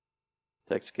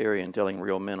Text Carrie and telling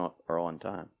real men are on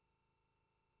time.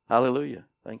 Hallelujah.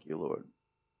 Thank you, Lord.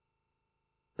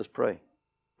 Let's pray.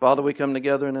 Father, we come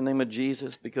together in the name of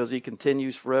Jesus because He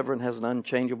continues forever and has an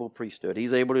unchangeable priesthood.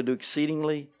 He's able to do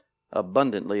exceedingly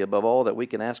abundantly above all that we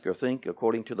can ask or think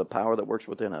according to the power that works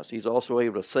within us. He's also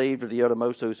able to save to the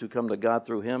uttermost those who come to God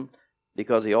through Him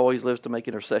because He always lives to make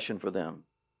intercession for them.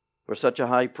 For such a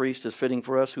high priest is fitting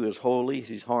for us, who is holy,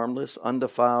 He's harmless,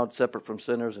 undefiled, separate from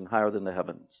sinners, and higher than the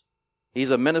heavens. He's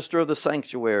a minister of the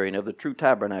sanctuary and of the true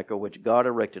tabernacle which God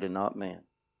erected and not man.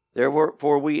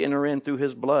 Therefore we enter in through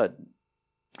His blood,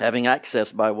 having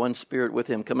access by one Spirit with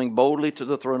Him, coming boldly to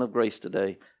the throne of grace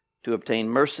today to obtain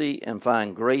mercy and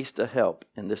find grace to help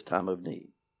in this time of need.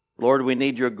 Lord, we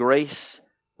need Your grace.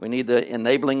 We need the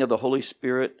enabling of the Holy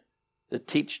Spirit to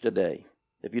teach today.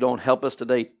 If You don't help us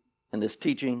today in this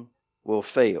teaching, we'll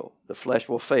fail. The flesh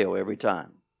will fail every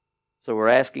time. So we're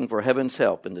asking for heaven's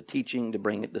help in the teaching to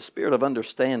bring the spirit of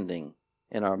understanding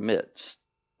in our midst.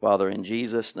 Father, in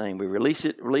Jesus' name, we release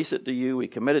it to You. We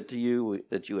commit it to You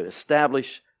that You would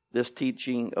establish this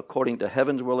teaching according to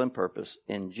heaven's will and purpose.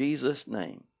 In Jesus'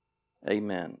 name,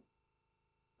 amen.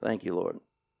 Thank You, Lord.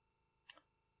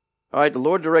 All right, the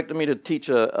Lord directed me to teach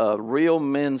a real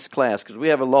men's class because we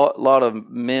have a lot of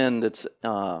men that's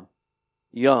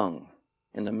young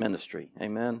in the ministry.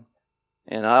 Amen.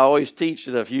 And I always teach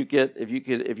that if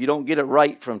you don't get it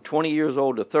right from 20 years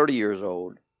old to 30 years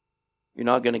old, you're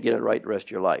not going to get it right the rest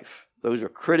of your life. Those are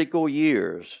critical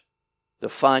years to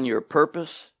find your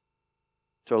purpose,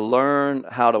 to learn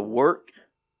how to work,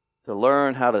 to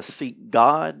learn how to seek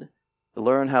God, to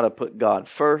learn how to put God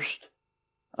first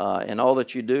in all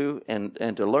that you do, and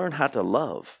to learn how to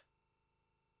love.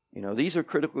 You know, these are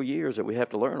critical years that we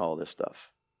have to learn all this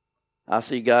stuff. I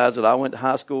see guys that I went to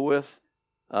high school with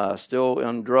still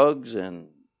on drugs and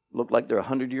look like they're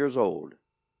 100 years old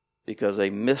because they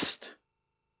missed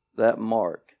that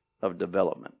mark of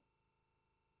development.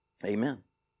 Amen.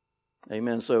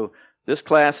 Amen. So this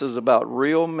class is about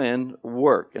real men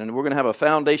work. And we're going to have a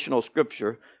foundational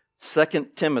scripture,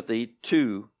 2 Timothy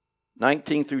 2,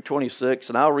 19 through 26.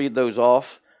 And I'll read those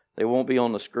off. They won't be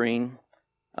on the screen.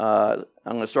 I'm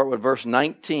going to start with verse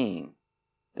 19.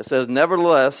 It says,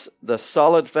 "Nevertheless, the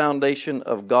solid foundation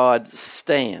of God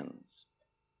stands.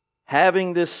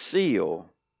 Having this seal,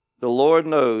 the Lord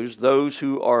knows those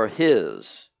who are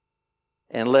His.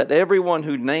 And let everyone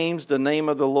who names the name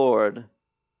of the Lord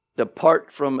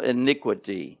depart from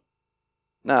iniquity."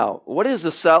 Now, what is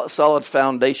the solid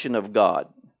foundation of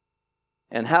God?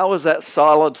 And how is that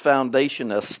solid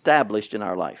foundation established in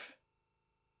our life?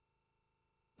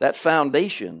 That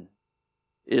foundation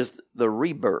is the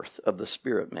rebirth of the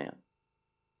spirit man,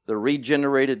 the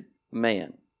regenerated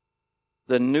man,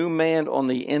 the new man on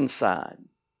the inside.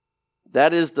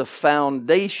 That is the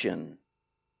foundation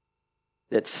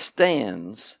that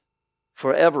stands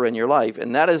forever in your life.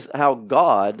 And that is how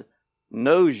God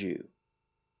knows you,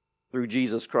 through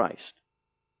Jesus Christ.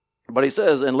 But He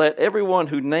says, "And let everyone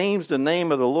who names the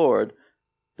name of the Lord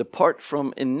depart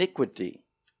from iniquity."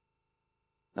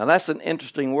 Now that's an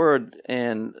interesting word,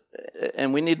 and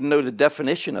we need to know the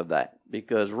definition of that,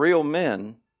 because real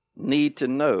men need to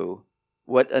know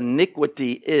what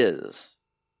iniquity is.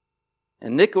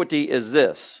 Iniquity is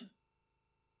this: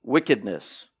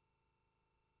 wickedness,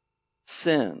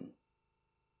 sin,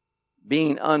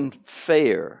 being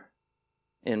unfair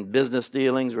in business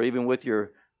dealings or even with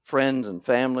your friends and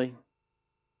family,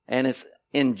 and it's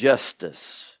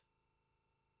injustice.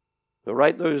 So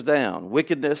write those down.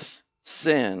 Wickedness,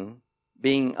 sin,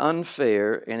 being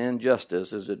unfair, and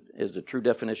injustice is the true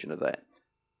definition of that.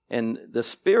 And the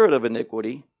spirit of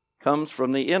iniquity comes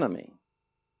from the enemy.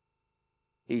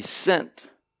 He's sent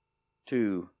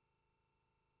to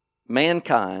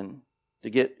mankind to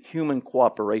get human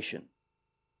cooperation,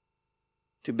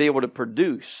 to be able to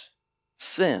produce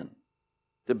sin,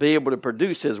 to be able to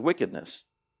produce his wickedness,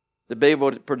 to be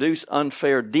able to produce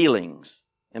unfair dealings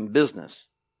in business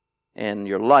and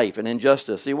your life and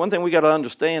injustice. See, one thing we got to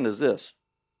understand is this,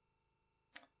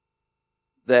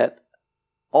 that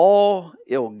all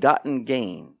ill-gotten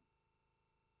gain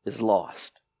is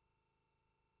lost.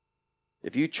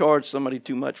 If you charge somebody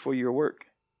too much for your work,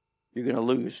 you're going to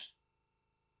lose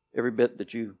every bit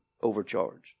that you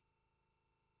overcharge.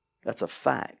 That's a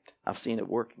fact. I've seen it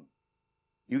working.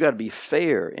 You got to be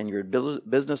fair in your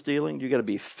business dealing. You got to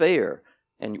be fair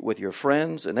with your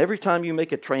friends. And every time you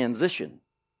make a transition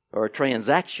or a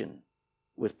transaction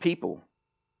with people,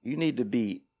 you need to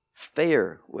be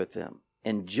fair with them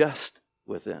and just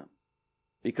with them,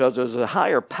 because there's a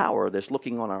higher power that's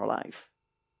looking on our life.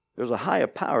 There's a higher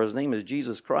power. His name is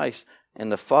Jesus Christ,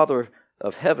 and the Father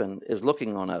of heaven is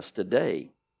looking on us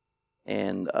today.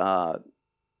 And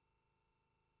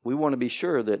we want to be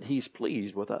sure that He's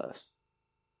pleased with us.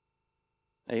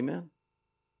 Amen?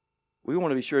 We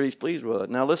want to be sure He's pleased with us.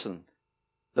 Now listen,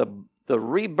 the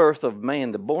rebirth of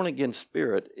man, the born-again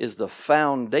spirit, is the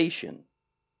foundation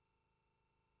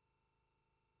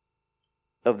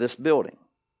of this building.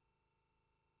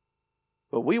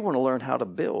 But we want to learn how to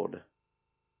build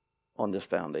on this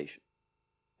foundation.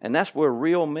 And that's where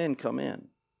real men come in.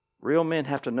 Real men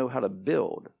have to know how to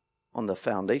build on the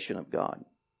foundation of God.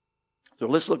 So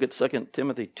let's look at 2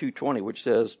 Timothy 2:20, which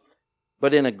says,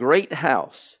 "But in a great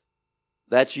house,"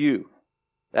 that's you,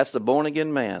 that's the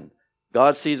born-again man,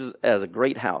 God sees it as a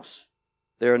great house.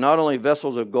 "There are not only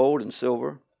vessels of gold and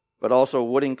silver, but also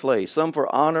wood and clay, some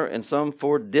for honor and some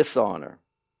for dishonor."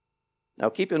 Now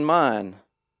keep in mind,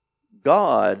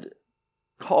 God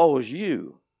calls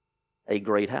you a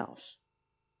great house.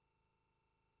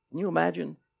 Can you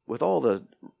imagine, with all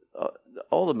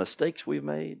the mistakes we've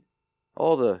made,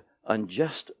 all the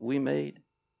unjust we made,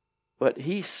 but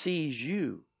He sees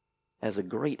you as a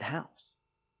great house.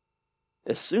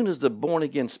 As soon as the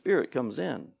born-again spirit comes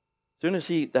in, as soon as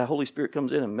the Holy Spirit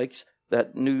comes in and makes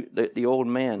the old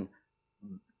man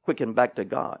quicken back to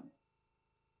God,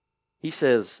 He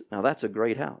says, now that's a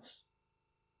great house.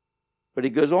 But He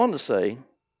goes on to say,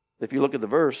 if you look at the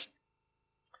verse,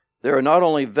 "There are not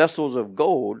only vessels of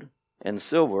gold and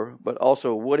silver, but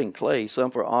also wood and clay, some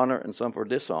for honor and some for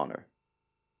dishonor."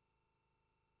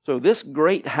 So this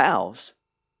great house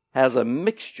has a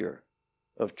mixture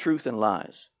of truth and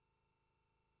lies.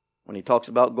 When He talks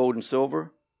about gold and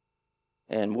silver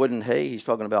and wood and hay, He's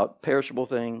talking about perishable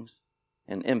things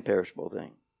and imperishable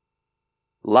things.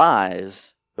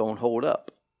 Lies don't hold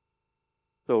up.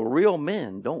 So real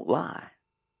men don't lie.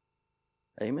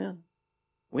 Amen?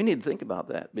 We need to think about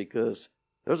that, because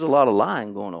there's a lot of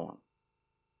lying going on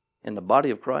in the body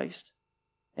of Christ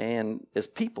and as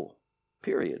people,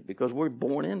 period, because we're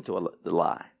born into the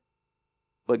lie.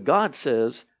 But God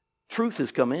says truth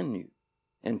has come in you,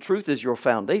 and truth is your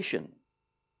foundation.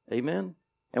 Amen?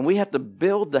 And we have to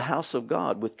build the house of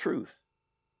God with truth,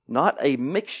 not a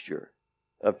mixture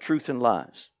of truth and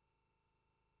lies.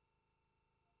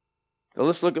 Now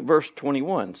let's look at verse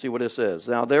 21, see what it says.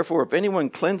 "Now therefore, if anyone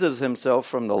cleanses himself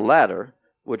from the latter,"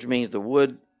 which means the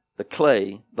wood, the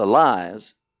clay, the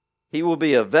lies, "he will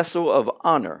be a vessel of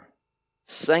honor,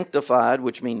 sanctified,"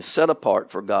 which means set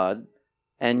apart for God,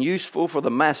 "and useful for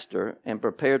the master, and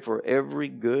prepared for every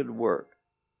good work."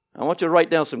 I want you to write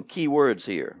down some key words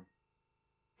here.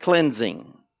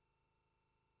 Cleansing.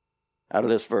 Out of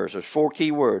this verse, there's 4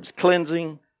 key words.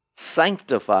 Cleansing,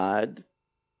 sanctified,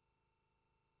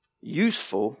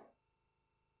 useful,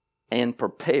 and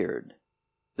prepared.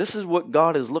 This is what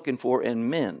God is looking for in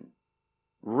men.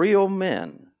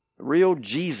 Men, real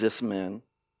Jesus men.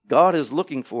 God is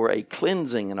looking for a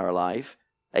cleansing in our life,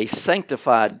 a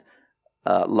sanctified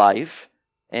life,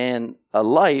 and a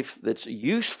life that's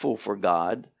useful for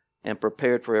God and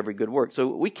prepared for every good work. So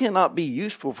we cannot be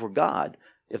useful for God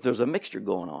if there's a mixture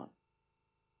going on.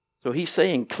 So He's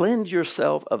saying, cleanse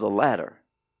yourself of the latter,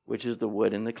 which is the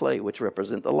wood and the clay, which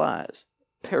represent the lies,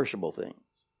 perishable things,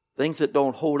 things that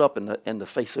don't hold up in the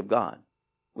face of God.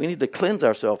 We need to cleanse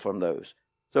ourselves from those.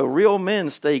 So real men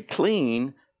stay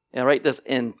clean, and write this,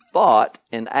 in thought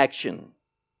and action.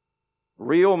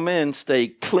 Real men stay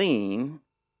clean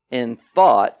in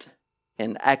thought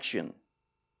and action.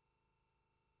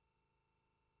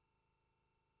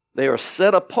 They are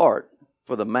set apart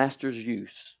for the master's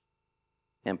use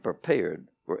and prepared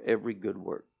for every good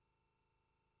work.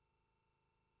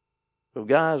 So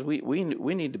guys, we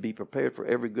need to be prepared for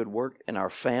every good work in our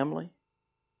family,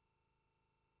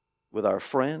 with our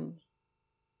friends,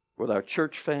 with our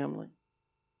church family,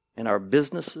 in our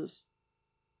businesses.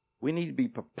 We need to be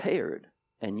prepared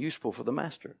and useful for the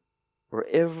master, for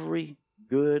every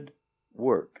good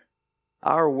work.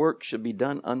 Our work should be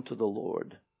done unto the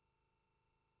Lord.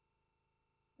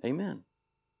 Amen.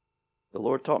 The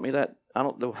Lord taught me that, I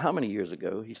don't know how many years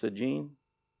ago. He said, "Gene,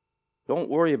 don't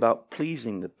worry about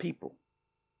pleasing the people.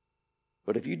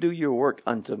 But if you do your work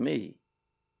unto me,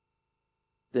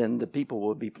 then the people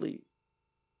will be pleased."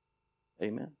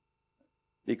 Amen.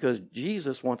 Because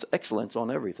Jesus wants excellence on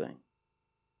everything.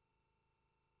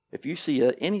 If you see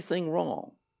anything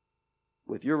wrong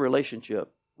with your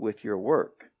relationship, with your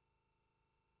work,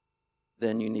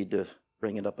 then you need to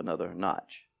bring it up another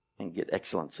notch and get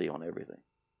excellency on everything.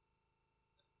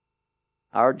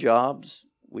 Our jobs,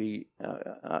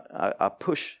 I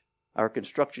push our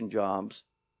construction jobs,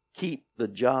 keep the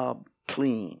job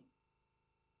clean.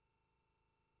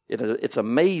 It's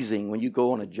amazing when you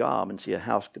go on a job and see a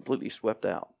house completely swept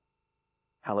out,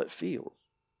 how it feels.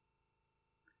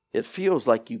 it feels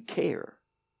like you care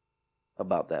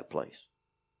about that place.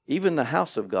 Even the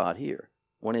house of God here,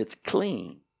 when it's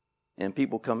clean and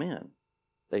people come in,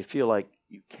 they feel like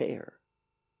you care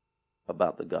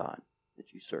about the God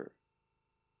that you serve.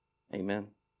 Amen.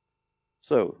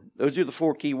 So, those are the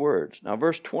 4 key words. Now,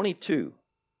 verse 22.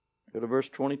 Go to verse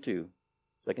 22.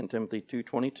 2 Timothy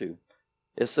 2:22.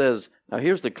 It says, now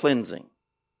here's the cleansing.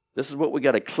 This is what we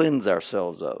got to cleanse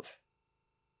ourselves of.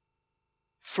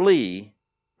 Flee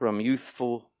from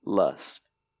youthful lust.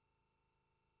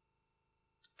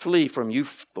 Flee from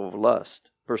youthful lust.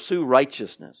 Pursue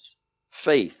righteousness,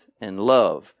 faith, and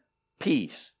love,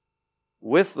 peace,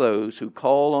 with those who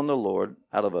call on the Lord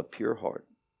out of a pure heart.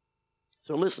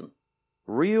 So listen,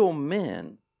 real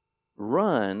men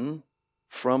run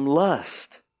from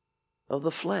lust of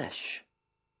the flesh.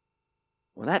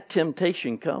 When that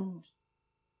temptation comes,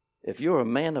 if you're a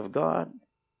man of God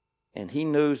and He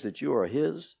knows that you are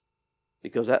His,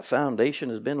 because that foundation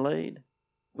has been laid,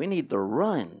 we need to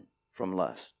run from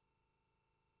lust.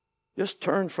 Just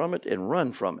turn from it and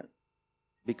run from it,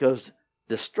 because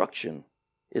destruction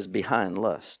is behind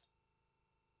lust.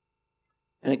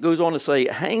 And it goes on to say,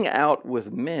 hang out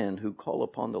with men who call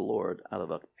upon the Lord out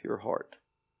of a pure heart,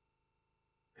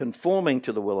 conforming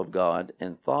to the will of God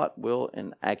in thought, will,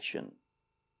 and action.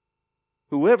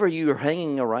 Whoever you're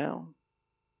hanging around,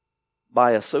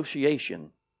 by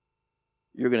association,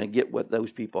 you're going to get what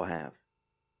those people have.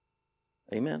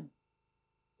 Amen.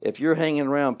 If you're hanging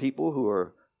around people who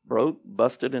are broke,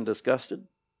 busted, and disgusted,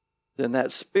 then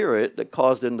that spirit that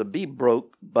caused them to be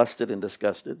broke, busted, and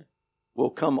disgusted will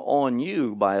come on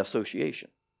you by association.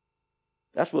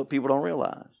 That's what people don't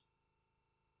realize.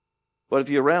 But if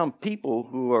you're around people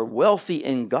who are wealthy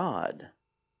in God,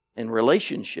 in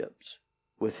relationships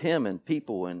with Him and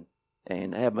people,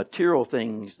 and have material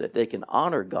things that they can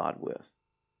honor God with,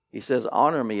 He says,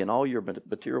 honor me in all your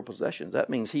material possessions. That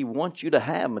means He wants you to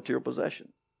have material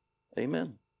possessions.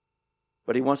 Amen.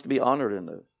 But He wants to be honored in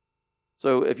those.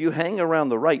 So if you hang around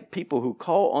the right people who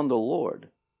call on the Lord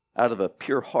out of a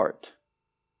pure heart,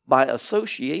 by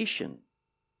association,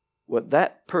 what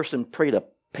that person paid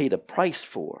a price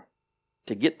for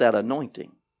to get that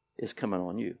anointing is coming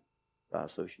on you by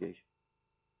association.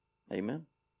 Amen.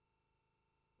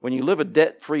 When you live a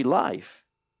debt-free life,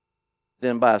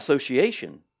 then by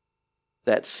association,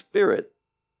 that Spirit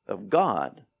of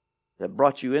God that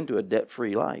brought you into a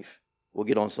debt-free life will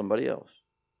get on somebody else.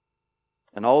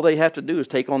 And all they have to do is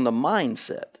take on the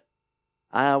mindset,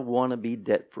 I want to be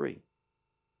debt-free.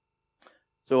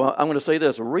 So I'm going to say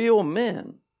this, real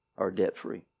men are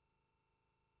debt-free.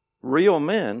 Real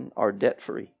men are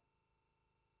debt-free.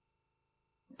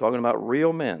 I'm talking about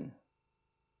real men.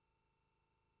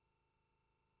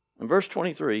 In verse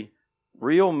 23,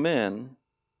 real men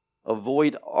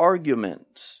avoid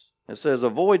arguments. It says,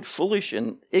 avoid foolish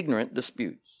and ignorant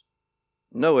disputes,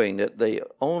 knowing that they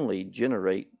only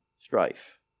generate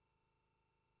strife.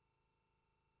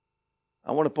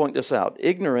 I want to point this out.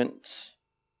 Ignorant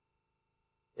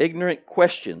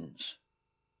questions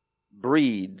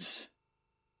breeds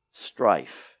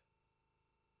strife.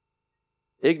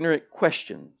 Ignorant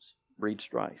questions breed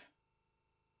strife.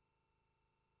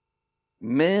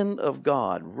 Men of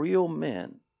God, real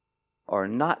men, are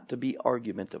not to be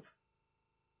argumentative.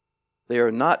 They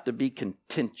are not to be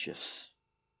contentious,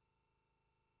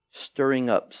 stirring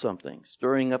up something,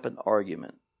 stirring up an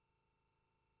argument.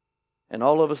 And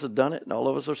all of us have done it, and all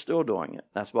of us are still doing it.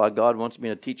 That's why God wants me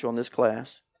to teach on this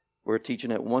class. We're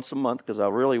teaching it once a month because I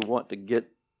really want to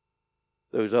get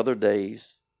those other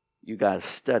days, you guys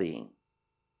studying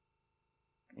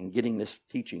and getting this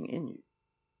teaching in you.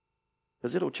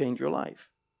 Because it'll change your life.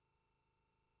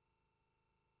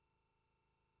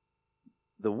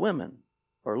 The women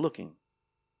are looking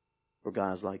for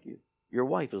guys like you. Your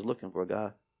wife is looking for a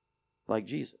guy like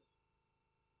Jesus.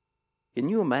 Can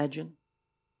you imagine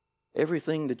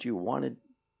everything that you wanted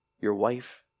your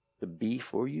wife to be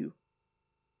for you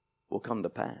will come to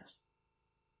pass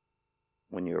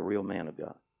when you're a real man of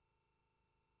God?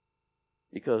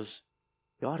 Because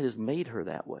God has made her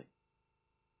that way.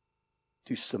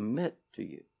 To submit to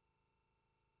you.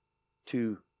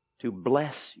 To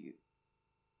bless you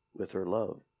with her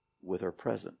love, with her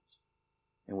presence,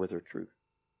 and with her truth.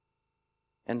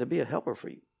 And to be a helper for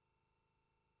you.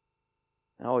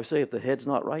 I always say, if the head's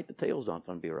not right, the tail's not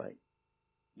going to be right.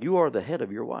 You are the head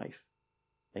of your wife.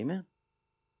 Amen?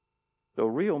 So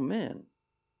real men,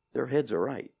 their heads are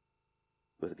right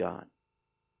with God.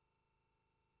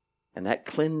 And that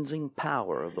cleansing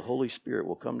power of the Holy Spirit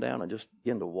will come down and just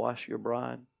begin to wash your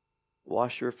bride,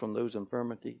 wash her from those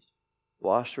infirmities,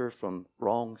 wash her from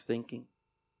wrong thinking,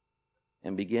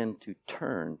 and begin to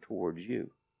turn towards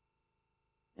you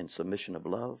in submission of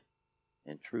love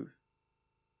and truth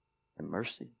and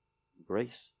mercy and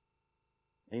grace.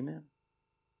 Amen.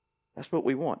 That's what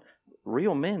we want.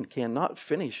 Real men cannot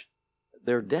finish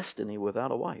their destiny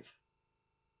without a wife.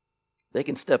 They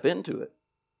can step into it,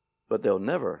 but they'll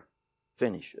never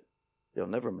finish it. They'll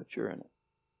never mature in it.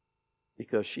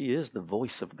 Because she is the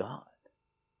voice of God.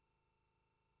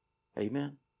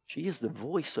 Amen. She is the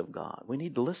voice of God. We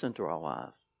need to listen to our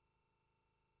wives.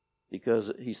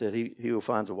 Because he said, he who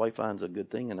finds a wife finds a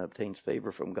good thing and obtains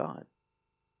favor from God.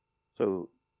 So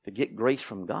to get grace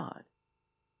from God,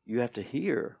 you have to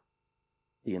hear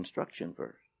the instruction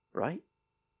first, right?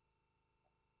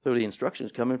 So the instruction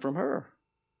is coming from her.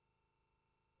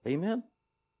 Amen.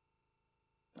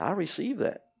 I receive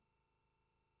that.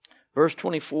 Verse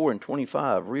 24 and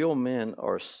 25, real men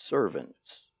are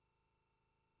servants,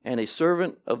 and a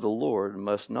servant of the Lord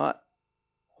must not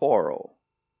quarrel,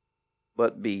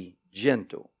 but be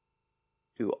gentle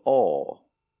to all,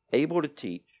 able to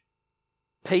teach,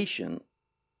 patient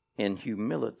in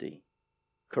humility,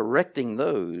 correcting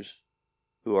those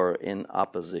who are in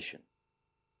opposition.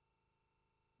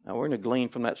 Now we're going to glean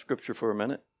from that scripture for a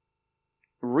minute.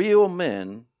 Real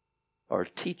men are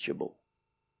teachable.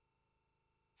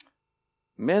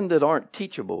 Men that aren't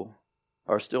teachable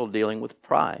are still dealing with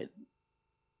pride.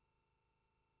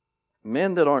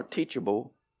 Men that aren't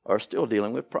teachable are still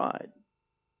dealing with pride.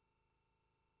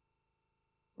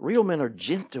 Real men are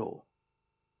gentle.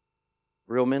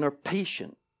 Real men are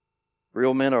patient.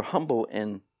 Real men are humble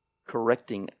in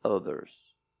correcting others.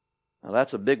 Now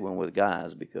that's a big one with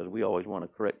guys because we always want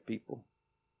to correct people.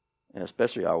 And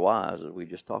especially our wives, as we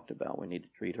just talked about. We need to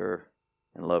treat her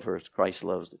and love her as Christ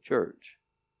loves the church.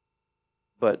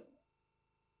 But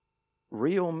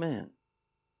real men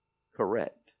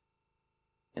correct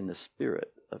in the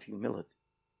spirit of humility.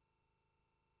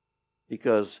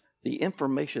 Because the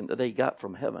information that they got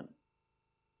from heaven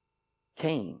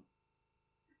came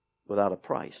without a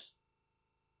price.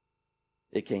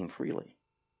 It came freely.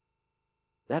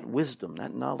 That wisdom,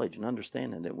 that knowledge and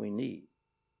understanding that we need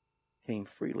came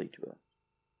freely to us.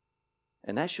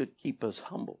 And that should keep us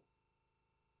humble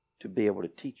to be able to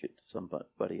teach it to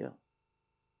somebody else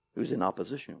who's in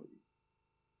opposition with you.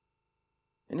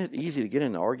 Isn't it easy to get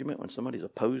in an argument when somebody's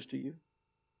opposed to you?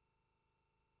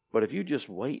 But if you just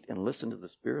wait and listen to the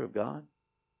Spirit of God,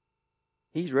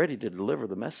 He's ready to deliver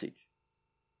the message.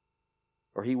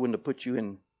 Or He wouldn't have put you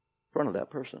in front of that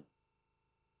person.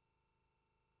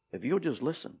 If you'll just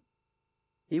listen,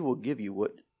 He will give you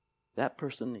what that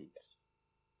person needs.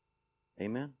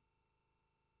 Amen?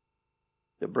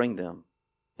 To bring them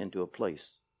into a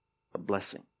place of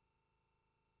blessing.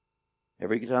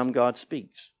 Every time God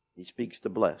speaks, He speaks to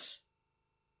bless.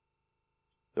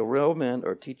 The real men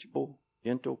are teachable,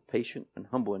 gentle, patient, and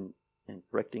humble in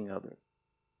correcting others.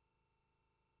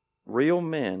 Real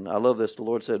men, I love this, the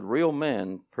Lord said, real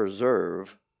men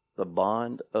preserve the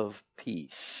bond of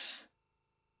peace.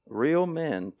 Real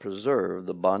men preserve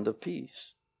the bond of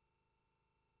peace.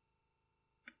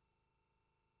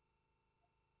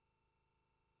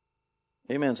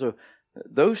 Amen. So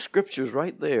those scriptures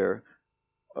right there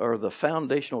are the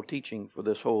foundational teaching for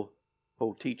this whole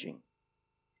teaching.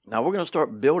 Now we're going to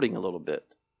start building a little bit.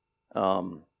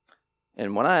 And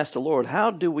when I asked the Lord,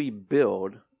 how do we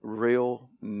build real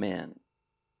men?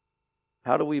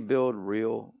 How do we build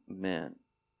real men?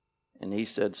 And He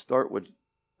said, start with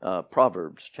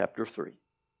Proverbs chapter 3.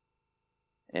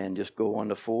 And just go on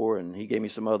to 4. And He gave me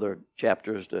some other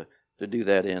chapters to do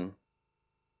that in.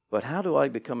 But how do I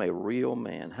become a real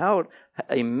man? How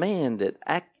a man that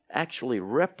actually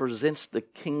represents the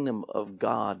kingdom of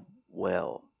God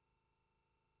well.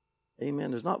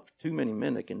 Amen. There's not too many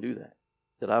men that can do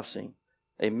that I've seen.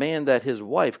 A man that his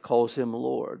wife calls him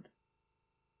Lord.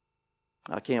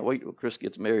 I can't wait till Chris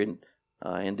gets married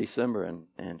in December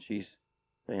and she's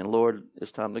saying, Lord,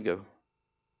 it's time to go.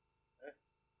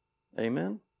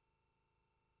 Amen.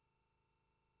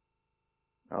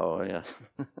 Oh, yeah.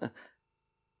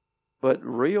 But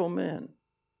real men,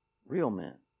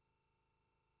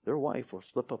 their wife will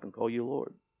slip up and call you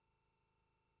Lord.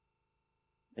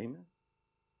 Amen.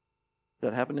 Has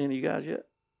that happened to any of you guys yet?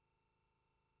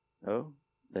 No?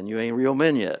 Then you ain't real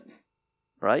men yet.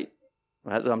 Right?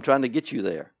 I'm trying to get you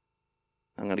there.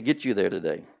 I'm going to get you there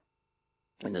today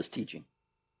in this teaching.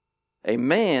 A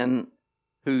man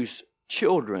whose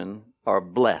children are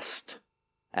blessed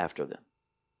after them.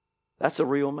 That's a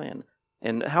real man.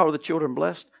 And how are the children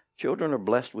blessed? Children are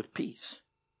blessed with peace.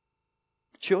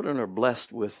 Children are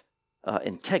blessed with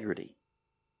integrity.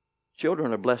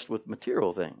 Children are blessed with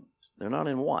material things. They're not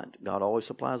in want. God always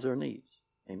supplies their needs.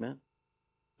 Amen.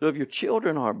 So if your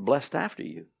children are blessed after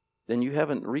you, then you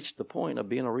haven't reached the point of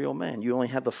being a real man. You only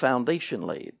have the foundation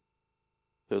laid.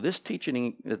 So this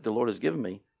teaching that the Lord has given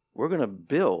me, we're going to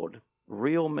build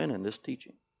real men in this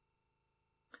teaching.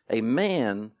 A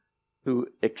man who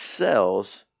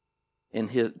excels in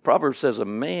his, Proverbs says a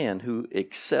man who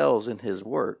excels in his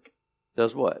work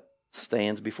does what?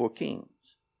 Stands before kings.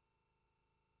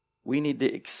 We need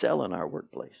to excel in our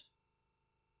workplace.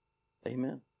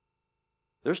 Amen.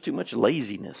 There's too much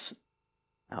laziness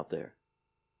out there.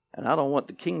 And I don't want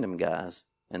the kingdom guys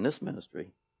in this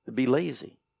ministry to be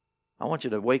lazy. I want you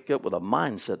to wake up with a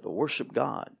mindset to worship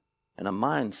God and a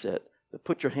mindset to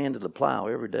put your hand to the plow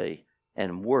every day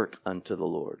and work unto the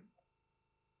Lord.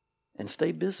 And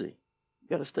stay busy. You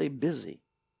got to stay busy.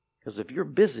 Because if you're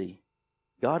busy,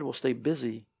 God will stay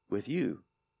busy with you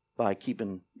by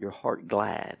keeping your heart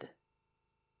glad.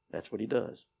 That's what He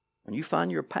does. When you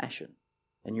find your passion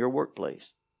in your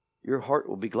workplace, your heart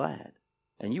will be glad.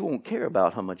 And you won't care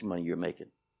about how much money you're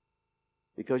making.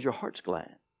 Because your heart's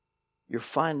glad. You're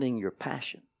finding your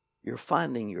passion. You're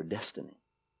finding your destiny.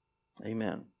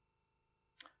 Amen.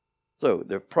 So,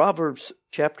 the Proverbs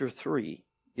chapter 3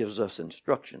 gives us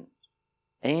instructions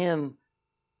and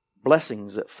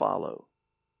blessings that follow.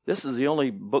 This is the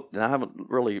only book, and I haven't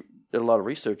really did a lot of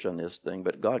research on this thing,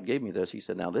 but God gave me this. He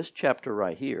said, now this chapter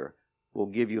right here will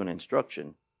give you an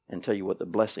instruction and tell you what the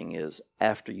blessing is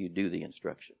after you do the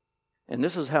instruction. And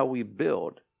this is how we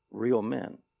build real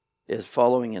men, is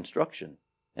following instruction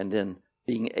and then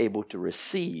being able to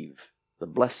receive the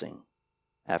blessing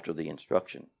after the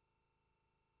instruction.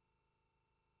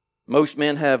 Most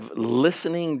men have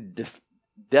listening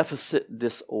deficit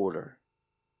disorder.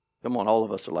 Come on, all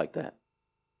of us are like that.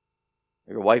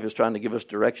 Your wife is trying to give us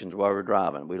directions while we're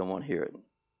driving. We don't want to hear it.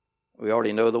 We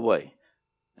already know the way.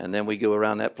 And then we go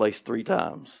around that place 3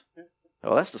 times.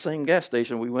 Oh, that's the same gas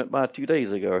station we went by 2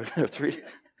 days ago. 3.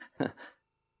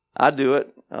 I do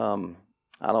it.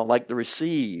 I don't like to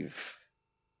receive,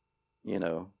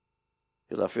 because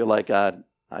I feel like I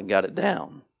got it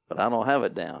down. But I don't have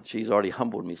it down. She's already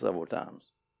humbled me several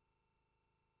times.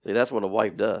 See, that's what a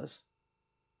wife does.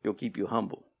 She'll keep you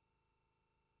humble.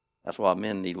 That's why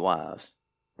men need wives,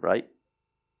 right?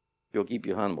 She'll keep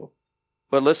you humble.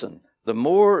 But listen, the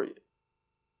more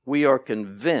we are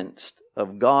convinced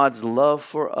of God's love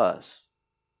for us,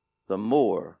 the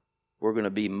more we're going to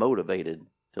be motivated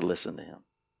to listen to Him.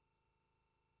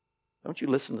 Don't you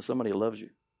listen to somebody who loves you?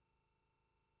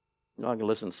 You're not going to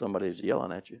listen to somebody who's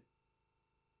yelling at you.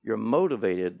 You're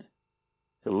motivated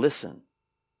to listen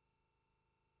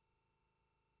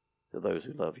to those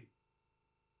who love you.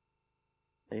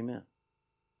 Amen.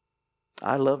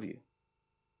 I love you.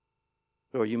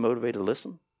 So are you motivated to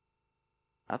listen?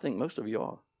 I think most of you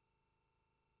are.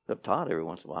 Except Todd every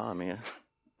once in a while. I mean,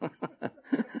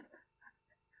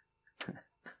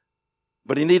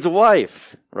 but he needs a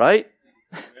wife, right?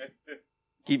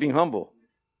 Keep him humble.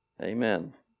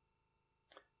 Amen.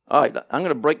 All right, I'm going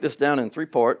to break this down in 3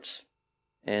 parts.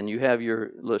 And you have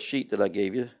your little sheet that I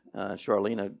gave you.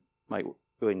 Charlene, I might go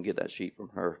ahead and get that sheet from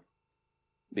her.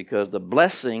 Because the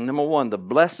blessing, number 1, the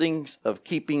blessings of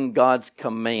keeping God's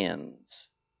commands.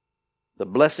 The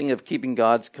blessing of keeping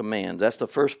God's commands. That's the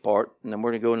first part. And then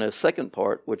we're going to go into the second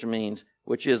part,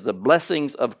 which is the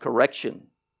blessings of correction.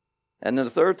 And then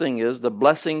the third thing is the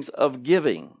blessings of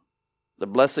giving. The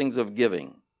blessings of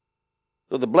giving.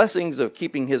 So the blessings of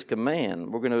keeping His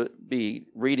command, we're going to be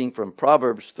reading from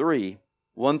Proverbs 3,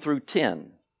 1 through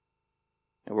 10.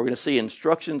 And we're going to see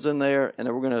instructions in there, and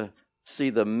then we're going to see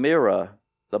the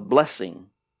blessing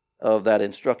of that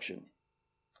instruction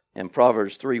in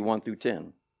Proverbs 3, 1 through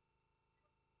 10.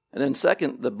 And then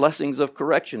second, the blessings of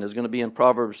correction is going to be in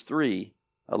Proverbs 3,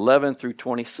 11 through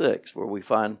 26, where we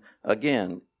find,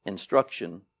 again,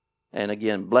 instruction, and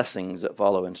again, blessings that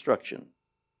follow instruction.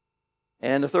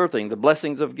 And the third thing, the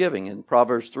blessings of giving in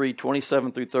Proverbs 3,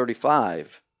 27 through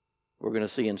 35. We're going to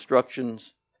see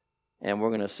instructions, and we're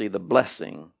going to see the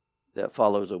blessing that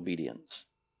follows obedience.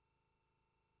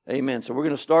 Amen. So we're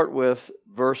going to start with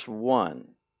verse 1.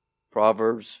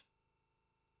 Proverbs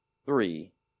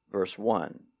 3, verse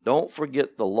 1. Don't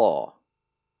forget the law.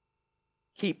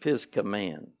 Keep His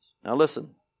commands. Now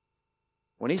listen.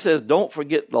 When he says don't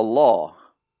forget the law,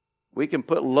 we can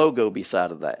put logo beside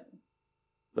of that.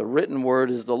 The written word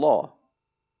is the law.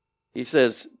 He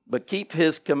says, but keep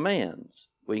His commands.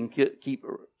 We can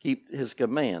keep His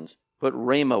commands. Put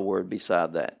rhema word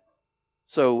beside that.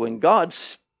 So when God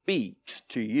speaks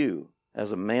to you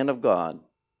as a man of God,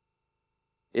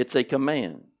 it's a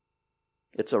command.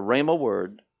 It's a rhema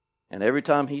word. And every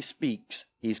time He speaks,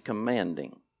 He's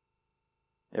commanding.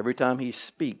 Every time He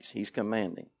speaks, He's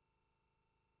commanding.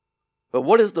 But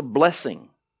what is the blessing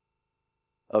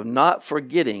of not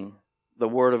forgetting the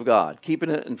Word of God,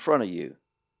 keeping it in front of you.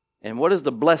 And what is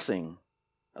the blessing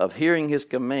of hearing His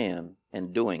command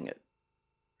and doing it?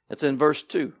 It's in verse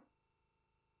 2.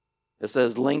 It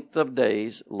says, length of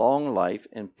days, long life,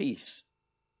 and peace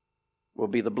will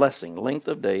be the blessing. Length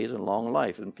of days and long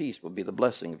life and peace will be the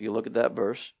blessing. If you look at that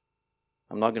verse,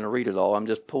 I'm not going to read it all. I'm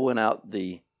just pulling out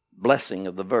the blessing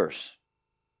of the verse.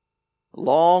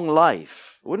 Long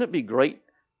life. Wouldn't it be great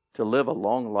to live a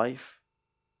long life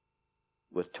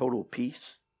with total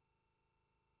peace?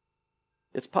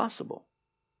 It's possible.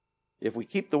 If we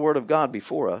keep the Word of God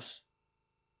before us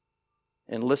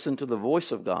and listen to the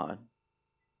voice of God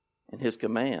and His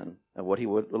command and what He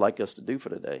would like us to do for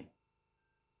today.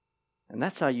 And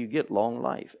that's how you get long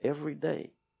life every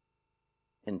day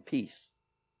in peace.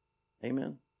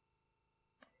 Amen.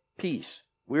 Peace.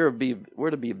 We're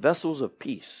to be vessels of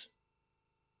peace.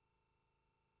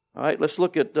 All right, let's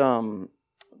look at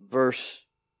verse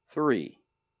 3.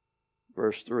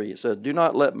 Verse 3, it says, do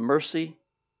not let mercy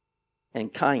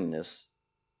and kindness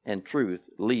and truth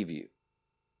leave you.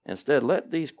 Instead,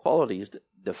 let these qualities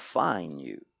define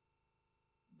you.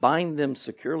 Bind them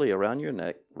securely around your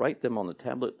neck. Write them on the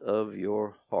tablet of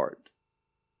your heart.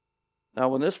 Now,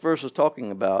 when this verse is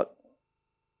talking about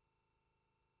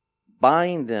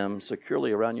bind them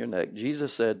securely around your neck,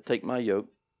 Jesus said, take my yoke,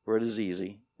 for it is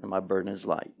easy, and my burden is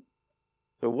light.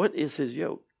 So what is His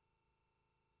yoke?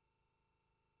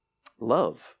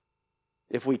 Love.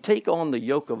 If we take on the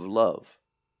yoke of love,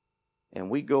 and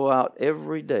we go out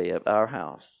every day at our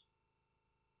house,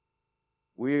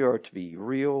 we are to be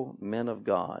real men of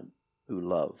God who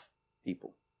love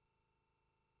people.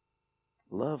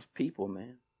 Love people,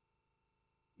 man.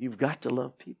 You've got to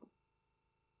love people.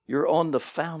 You're on the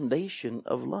foundation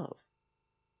of love.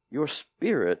 Your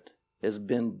spirit has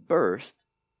been birthed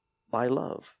by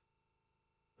love,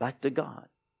 back to God.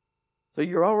 So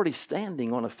you're already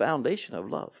standing on a foundation of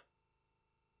love.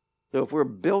 So if we're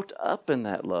built up in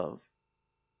that love,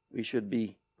 we should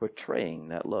be portraying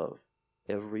that love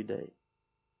every day.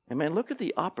 And man, look at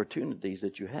the opportunities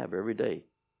that you have every day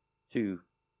to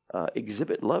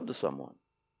exhibit love to someone.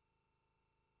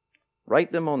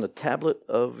 Write them on the tablet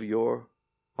of your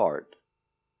heart.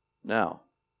 Now,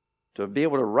 to be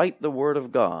able to write the Word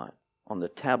of God on the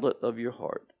tablet of your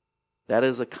heart, that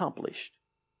is accomplished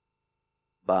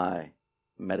by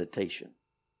meditation.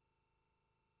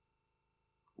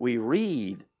 We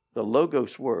read the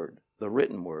Logos Word, the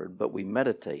written Word, but we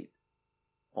meditate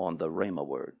on the Rhema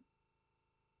Word.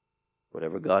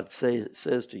 Whatever God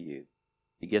says to you,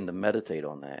 begin to meditate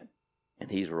on that, and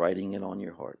He's writing it on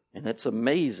your heart. And it's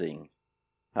amazing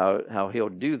how He'll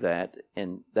do that,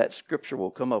 and that scripture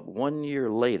will come up 1 year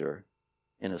later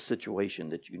in a situation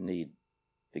that you need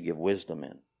to give wisdom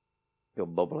in. He'll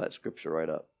bubble that scripture right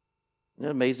up. Isn't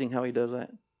it amazing how He does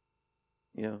that?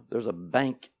 You know, there's a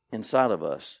bank inside of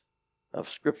us of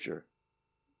scripture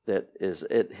that is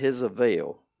at His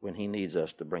avail when He needs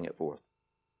us to bring it forth.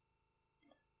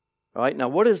 All right, now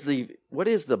what is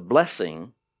the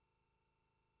blessing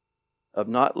of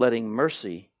not letting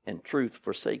mercy and truth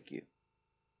forsake you?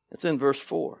 It's in verse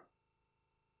 4.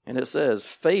 And it says,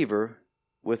 favor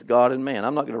with God and man.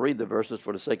 I'm not going to read the verses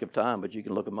for the sake of time, but you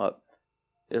can look them up.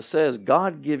 It says,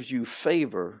 God gives you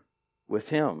favor with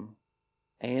Him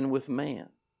and with man.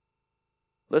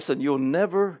 Listen, you'll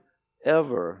never,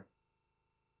 ever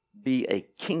be a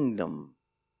kingdom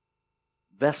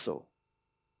vessel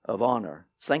of honor,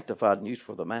 sanctified and used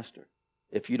for the Master,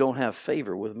 if you don't have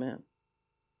favor with men.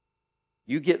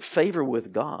 You get favor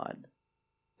with God.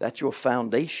 That's your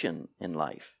foundation in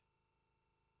life.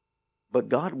 But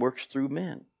God works through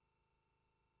men.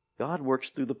 God works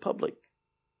through the public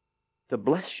to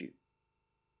bless you.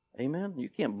 Amen? You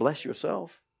can't bless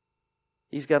yourself.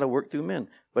 He's got to work through men.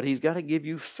 But He's got to give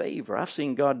you favor. I've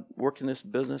seen God work in this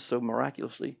business so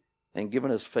miraculously and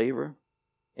giving us favor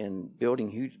in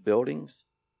building huge buildings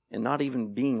and not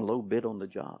even being low bid on the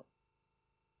job.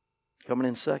 Coming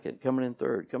in second, coming in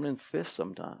third, coming in fifth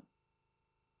sometimes.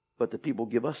 But the people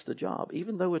give us the job,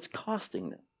 even though it's costing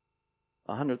them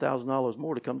 $100,000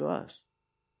 more to come to us.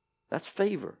 That's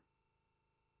favor.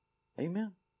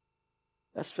 Amen?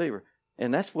 That's favor.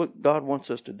 And that's what God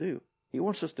wants us to do. He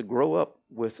wants us to grow up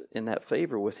in that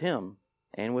favor with Him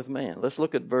and with man. Let's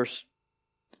look at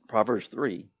Proverbs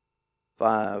 3,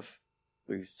 5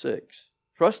 through 6.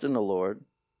 Trust in the Lord,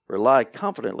 rely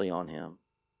confidently on Him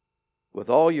with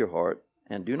all your heart,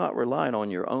 and do not rely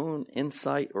on your own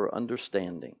insight or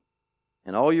understanding.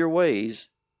 In all your ways,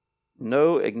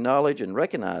 know, acknowledge, and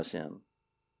recognize Him,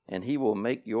 and He will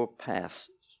make your paths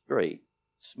straight,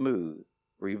 smooth,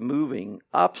 removing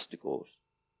obstacles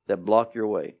that block your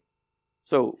way.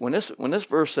 So when this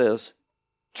verse says,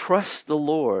 trust the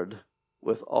Lord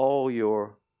with all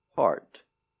your heart,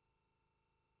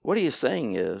 what he is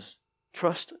saying is,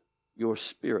 trust your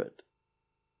spirit,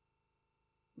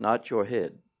 not your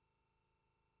head.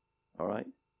 All right?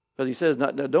 Because he says,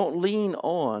 no, don't lean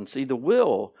on. See, the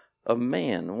will of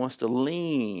man wants to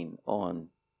lean on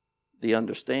the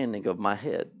understanding of my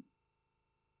head.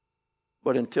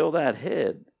 But until that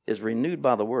head is renewed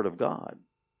by the Word of God,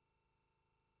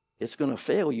 it's going to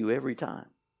fail you every time.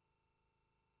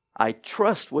 I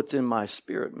trust what's in my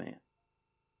spirit, man,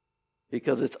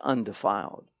 because it's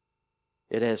undefiled.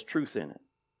 It has truth in it.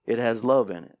 It has love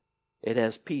in it. It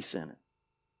has peace in it.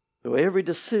 So every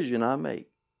decision I make,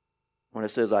 when it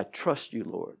says, I trust you,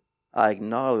 Lord, I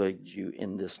acknowledge you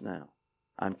in this now.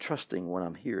 I'm trusting what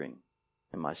I'm hearing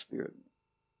in my spirit.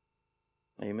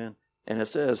 Amen. And it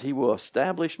says, he will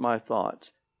establish my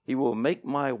thoughts. He will make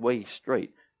my way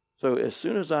straight. So as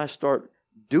soon as I start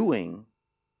doing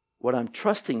what I'm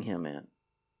trusting him in,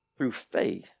 through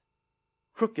faith,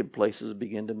 crooked places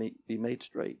begin to be made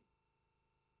straight.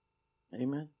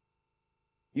 Amen.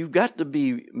 You've got to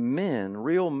be men,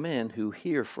 real men who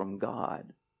hear from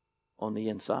God on the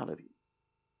inside of you.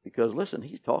 Because listen,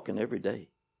 he's talking every day.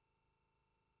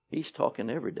 He's talking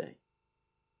every day.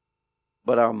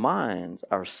 But our minds,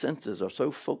 our senses are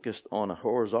so focused on a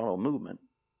horizontal movement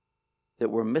that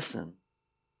we're missing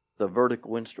the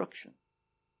vertical instruction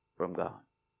from God.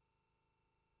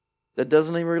 That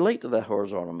doesn't even relate to that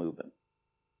horizontal movement.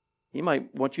 He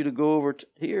might want you to go over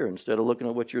here instead of looking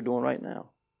at what you're doing right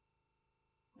now.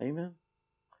 Amen.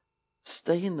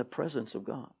 Stay in the presence of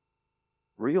God.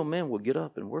 Real men will get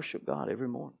up and worship God every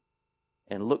morning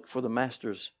and look for the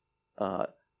Master's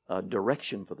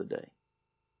direction for the day.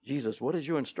 Jesus, what is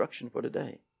your instruction for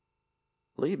today?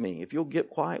 Believe me, if you'll get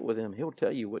quiet with him, he'll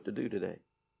tell you what to do today.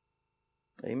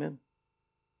 Amen.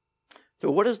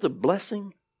 So what is the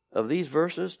blessing of these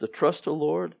verses? To trust the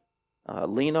Lord,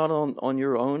 lean on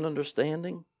your own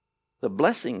understanding. The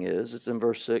blessing is, it's in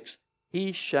verse 6,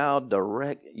 he shall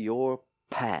direct your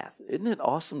path. Isn't it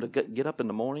awesome to get up in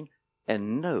the morning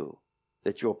and know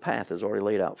that your path is already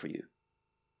laid out for you?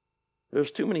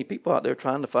 There's too many people out there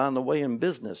trying to find the way in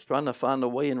business, trying to find the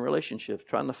way in relationships,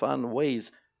 trying to find the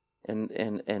ways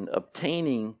and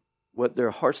obtaining what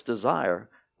their hearts desire,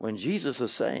 when Jesus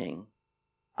is saying,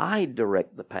 I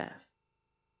direct the path.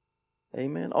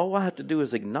 Amen. All I have to do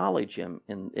is acknowledge him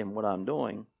in what I'm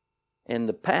doing, and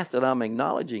the path that I'm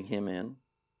acknowledging him in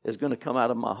is going to come out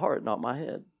of my heart, not my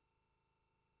head.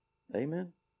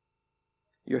 Amen.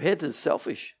 Your head is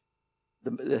selfish.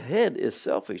 The head is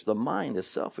selfish. The mind is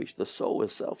selfish. The soul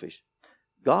is selfish.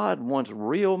 God wants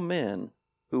real men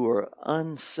who are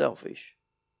unselfish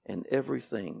in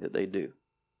everything that they do.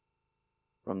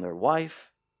 From their wife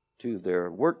to their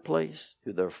workplace,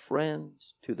 to their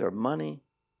friends, to their money.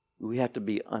 We have to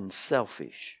be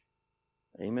unselfish.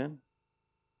 Amen.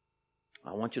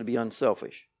 I want you to be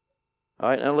unselfish. All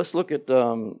right, now let's look at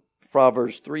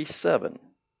Proverbs 3:7.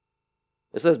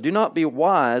 It says, do not be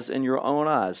wise in your own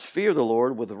eyes. Fear the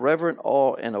Lord with reverent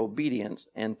awe and obedience,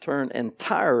 and turn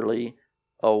entirely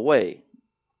away.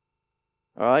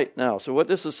 All right, now, so what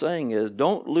this is saying is,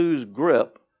 don't lose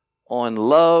grip on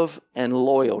love and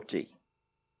loyalty.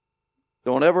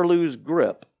 Don't ever lose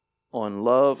grip on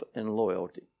love and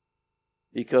loyalty,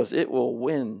 because it will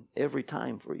win every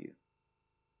time for you.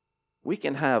 We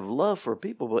can have love for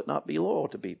people but not be loyal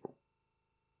to people.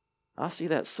 I see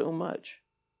that so much.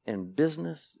 In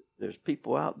business, there's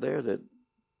people out there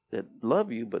that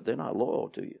love you, but they're not loyal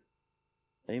to you.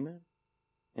 Amen?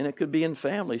 And it could be in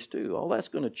families too. All that's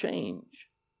going to change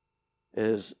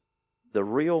as the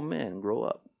real men grow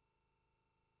up.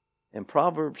 In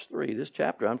Proverbs 3, this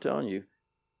chapter, I'm telling you,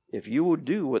 if you will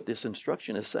do what this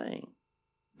instruction is saying,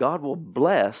 God will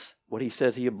bless what he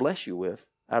says he'll bless you with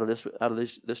out of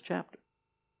this chapter.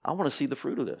 I want to see the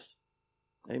fruit of this.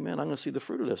 Amen? I'm going to see the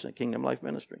fruit of this in Kingdom Life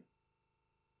Ministry.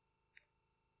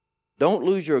 Don't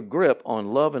lose your grip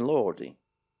on love and loyalty.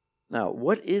 Now,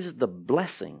 what is the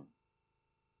blessing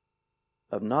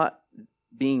of not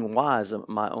being wise in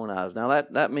my own eyes? Now,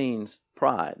 that means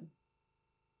pride.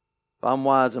 If I'm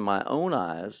wise in my own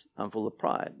eyes, I'm full of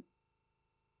pride.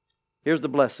 Here's the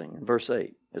blessing in verse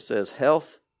 8. It says,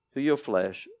 health to your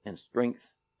flesh and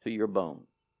strength to your bones.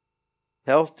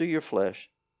 Health to your flesh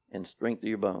and strength to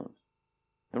your bones.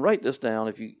 And write this down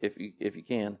if you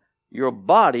can. Your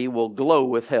body will glow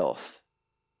with health.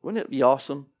 Wouldn't it be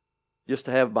awesome just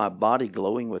to have my body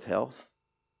glowing with health?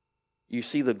 You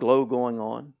see the glow going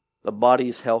on. The body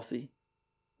is healthy.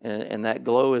 And that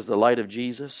glow is the light of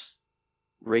Jesus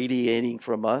radiating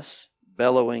from us,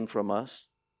 bellowing from us.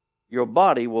 Your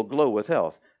body will glow with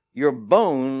health. Your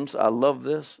bones, I love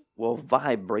this, will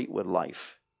vibrate with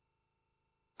life.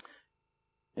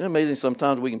 Isn't it amazing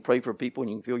sometimes we can pray for people and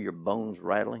you can feel your bones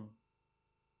rattling,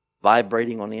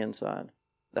 vibrating on the inside?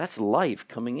 That's life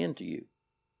coming into you.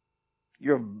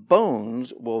 Your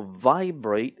bones will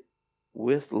vibrate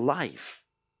with life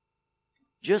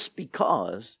just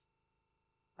because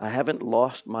I haven't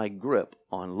lost my grip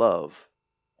on love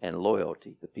and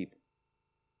loyalty to people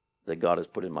that God has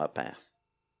put in my path.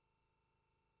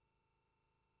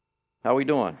 How are we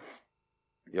doing?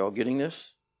 Y'all getting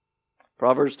this?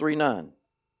 Proverbs 3:9.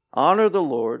 Honor the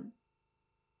Lord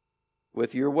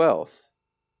with your wealth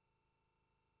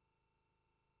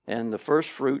and the first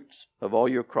fruits of all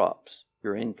your crops,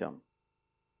 your income.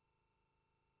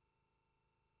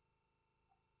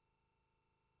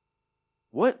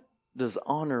 What does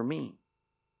honor mean?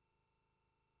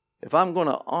 If I'm going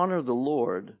to honor the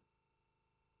Lord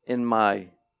in my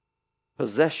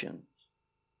possessions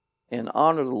and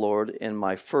honor the Lord in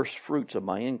my first fruits of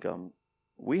my income,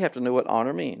 we have to know what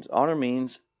honor means. Honor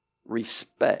means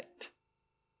respect.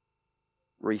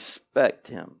 Respect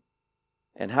Him.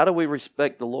 And how do we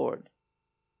respect the Lord?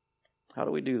 How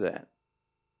do we do that?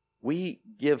 We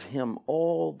give Him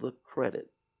all the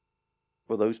credit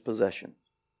for those possessions.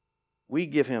 We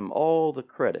give Him all the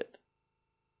credit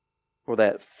for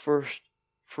that first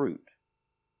fruit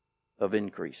of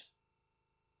increase.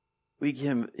 We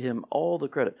give Him all the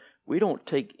credit. We don't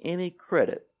take any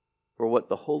credit for what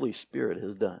the Holy Spirit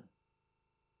has done.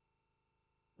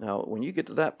 Now, when you get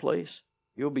to that place,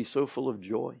 you'll be so full of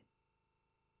joy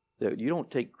that you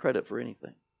don't take credit for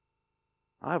anything.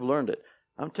 I've learned it.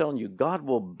 I'm telling you, God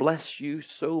will bless you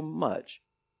so much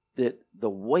that the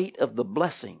weight of the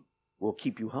blessing will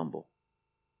keep you humble.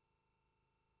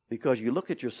 Because you look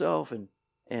at yourself and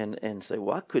say,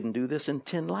 well, I couldn't do this in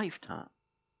 10 lifetimes.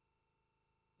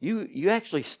 You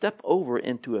actually step over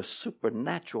into a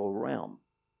supernatural realm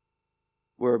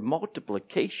where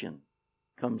multiplication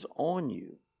comes on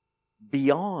you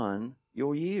beyond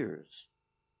your years.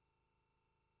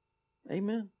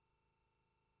 Amen.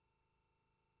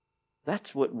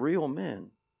 That's what real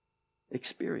men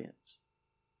experience,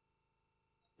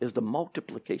 is the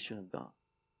multiplication of God.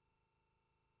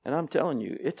 And I'm telling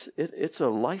you, it's a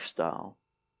lifestyle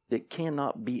that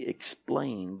cannot be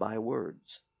explained by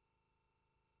words.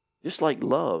 Just like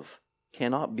love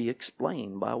cannot be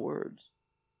explained by words.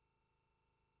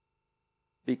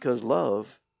 Because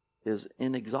love is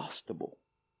inexhaustible.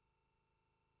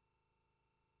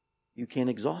 You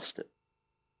can't exhaust it.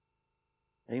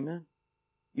 Amen?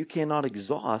 You cannot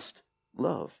exhaust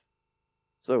love.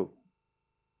 So,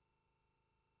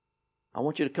 I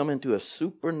want you to come into a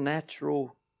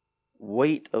supernatural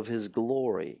weight of His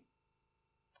glory.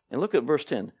 And look at verse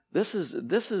 10. This is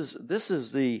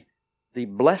the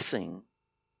blessing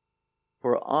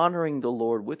for honoring the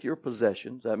Lord with your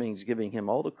possessions. That means giving Him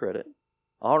all the credit.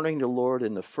 Honoring the Lord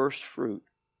in the first fruit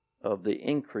of the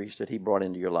increase that He brought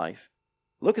into your life.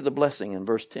 Look at the blessing in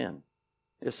verse 10.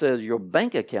 It says your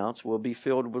bank accounts will be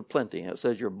filled with plenty. It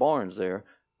says your barns there,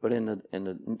 but in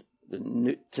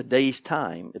today's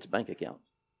time, it's bank accounts.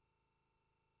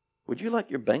 Would you like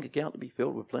your bank account to be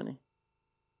filled with plenty?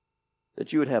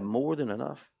 That you would have more than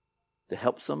enough to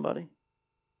help somebody?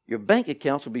 Your bank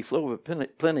accounts will be filled with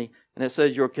plenty, and it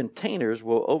says your containers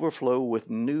will overflow with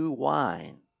new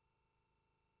wine.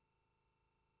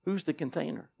 Who's the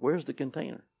container? Where's the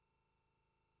container?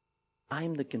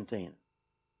 I'm the container.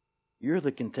 You're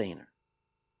the container.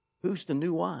 Who's the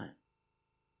new wine?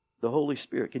 The Holy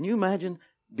Spirit. Can you imagine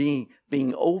being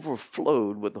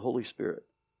overflowed with the Holy Spirit?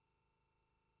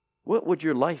 What would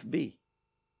your life be?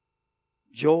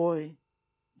 Joy,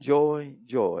 joy,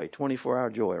 joy.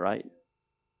 24-hour joy, right?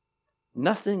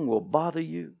 Nothing will bother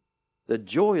you. The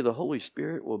joy of the Holy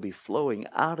Spirit will be flowing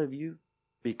out of you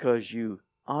because you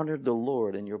honored the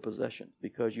Lord in your possessions,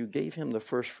 because you gave Him the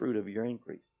first fruit of your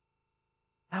increase.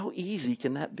 How easy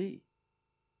can that be?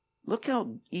 Look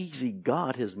how easy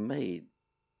God has made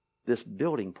this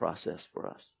building process for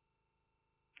us.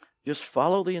 Just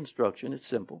follow the instruction. It's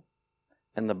simple.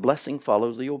 And the blessing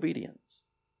follows the obedience.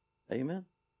 Amen?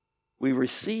 We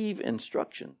receive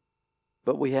instruction,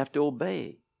 but we have to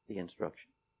obey the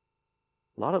instruction.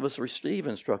 A lot of us receive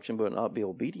instruction but not be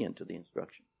obedient to the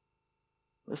instruction.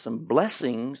 Listen,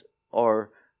 blessings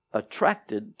are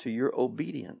attracted to your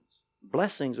obedience.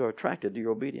 Blessings are attracted to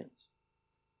your obedience.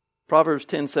 Proverbs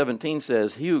 10:17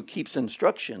 says, he who keeps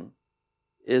instruction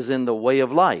is in the way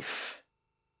of life,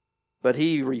 but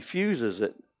he who refuses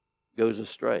it goes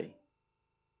astray.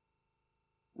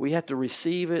 We have to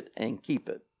receive it and keep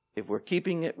it. If we're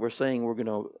keeping it, we're saying we're going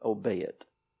to obey it.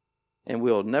 And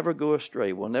we'll never go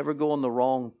astray. We'll never go on the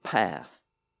wrong path.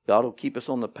 God will keep us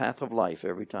on the path of life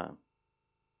every time.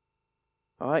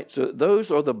 All right, so those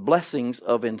are the blessings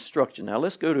of instruction. Now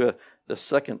let's go to the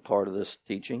second part of this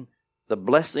teaching, the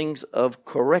blessings of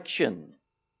correction.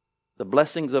 The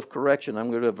blessings of correction.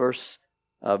 I'm going to verse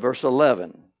 11.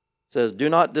 It says, "Do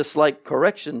not dislike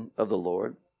correction of the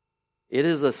Lord. It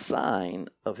is a sign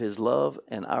of His love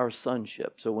and our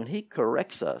sonship." So when He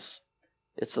corrects us,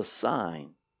 it's a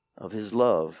sign of His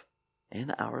love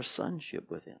and our sonship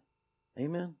with Him.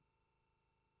 Amen.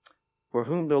 "For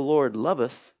whom the Lord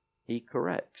loveth, He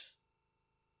corrects."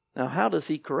 Now, how does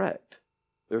He correct?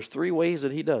 There's 3 ways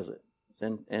that He does it. It's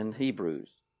in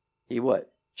Hebrews. He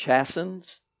what?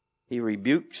 Chastens, He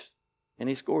rebukes, and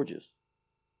He scourges.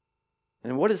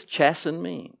 And what does chasten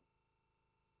mean?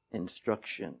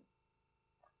 Instruction.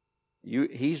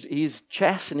 He's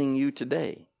chastening you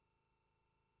today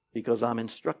because I'm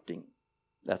instructing.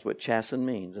 That's what chasten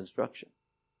means, instruction.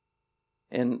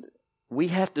 And we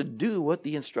have to do what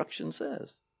the instruction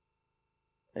says.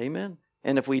 Amen.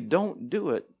 And if we don't do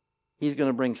it, He's going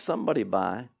to bring somebody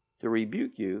by to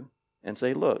rebuke you and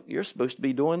say, look, you're supposed to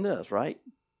be doing this, right?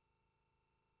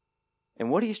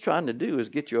 And what He's trying to do is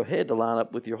get your head to line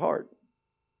up with your heart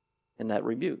in that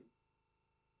rebuke.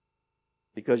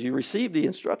 Because you received the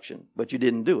instruction, but you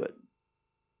didn't do it.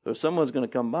 So someone's going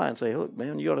to come by and say, look,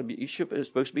 man, you're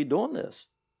supposed to be doing this.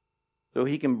 So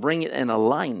He can bring it in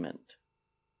alignment,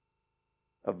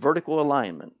 a vertical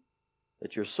alignment,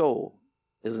 that your soul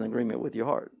is in agreement with your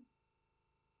heart.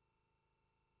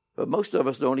 But most of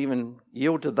us don't even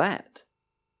yield to that.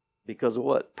 Because of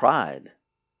what? Pride.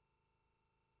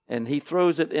 And He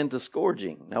throws it into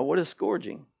scourging. Now, what is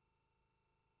scourging?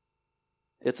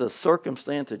 It's a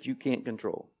circumstance that you can't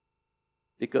control.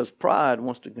 Because pride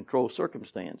wants to control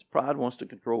circumstance. Pride wants to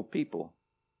control people.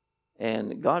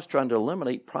 And God's trying to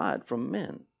eliminate pride from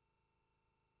men.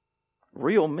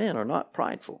 Real men are not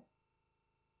prideful.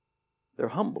 They're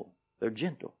humble. They're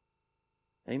gentle.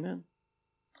 Amen?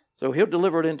 So He'll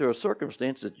deliver it into a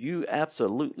circumstance that you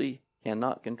absolutely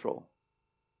cannot control.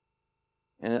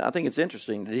 And I think it's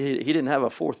interesting that He didn't have a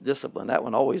 4th discipline. That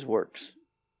one always works.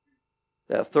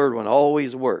 That 3rd one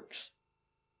always works.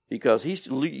 Because He's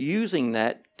using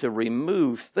that to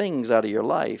remove things out of your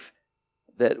life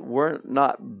that were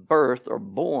not birthed or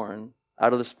born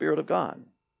out of the Spirit of God.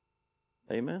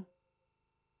 Amen?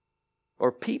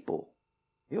 Or people.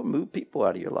 He'll move people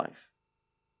out of your life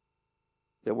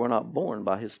that were not born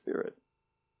by His Spirit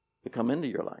to come into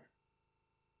your life.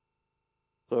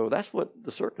 So that's what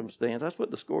the circumstance, that's what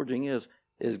the scourging is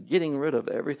getting rid of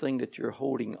everything that you're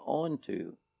holding on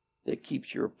to that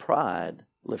keeps your pride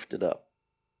lifted up.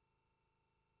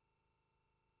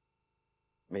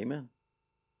 Amen.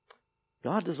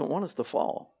 God doesn't want us to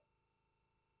fall.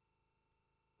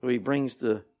 So He brings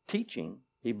the teaching,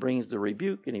 He brings the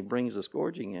rebuke, and He brings the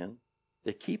scourging in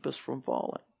to keep us from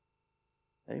falling.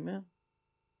 Amen.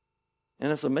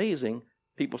 And it's amazing.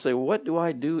 People say, well, what do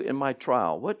I do in my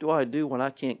trial? What do I do when I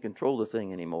can't control the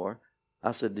thing anymore?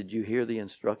 I said, did you hear the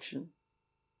instruction?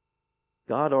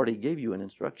 God already gave you an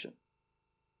instruction.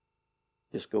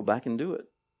 Just go back and do it.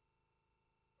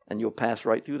 And you'll pass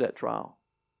right through that trial.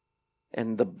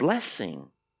 And the blessing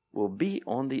will be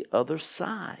on the other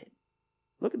side.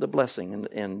 Look at the blessing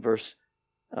in verse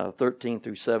 13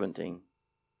 through 17.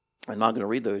 I'm not going to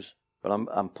read those, but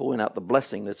I'm pulling out the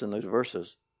blessing that's in those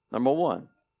verses. Number 1,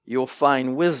 you'll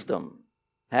find wisdom.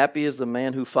 Happy is the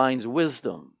man who finds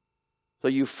wisdom. So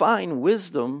you find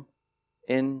wisdom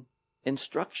in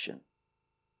instruction.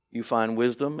 You find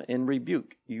wisdom in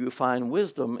rebuke. You find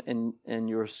wisdom in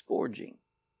your scourging.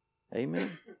 Amen.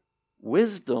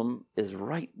 Wisdom is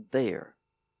right there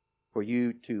for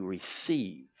you to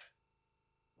receive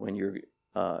when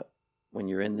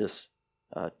you're in this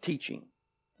teaching,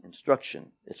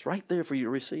 instruction. It's right there for you to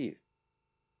receive.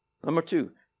 Number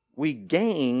 2, we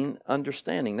gain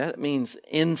understanding. That means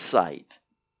insight.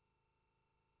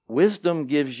 Wisdom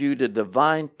gives you the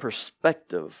divine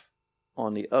perspective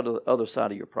on the other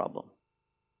side of your problem.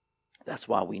 That's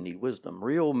why we need wisdom.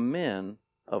 Real men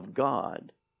of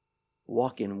God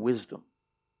walk in wisdom.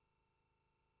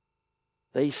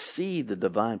 They see the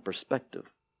divine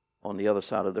perspective on the other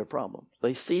side of their problems.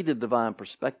 They see the divine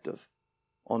perspective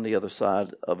on the other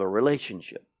side of a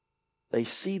relationship. They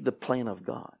see the plan of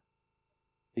God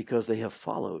because they have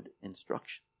followed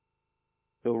instruction.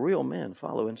 So real men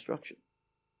follow instruction.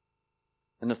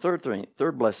 And the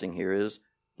third blessing here is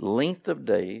length of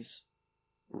days,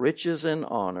 riches and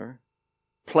honor,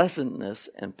 pleasantness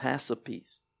and passive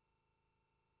peace.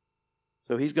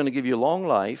 So He's going to give you long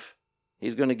life.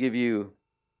 He's going to give you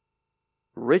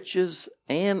riches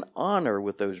and honor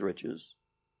with those riches,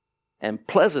 and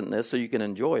pleasantness so you can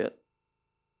enjoy it.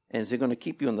 And is it going to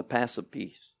keep you in the paths of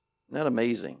peace? Isn't that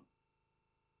amazing?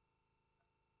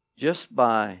 Just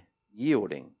by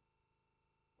yielding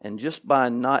and just by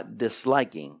not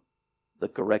disliking the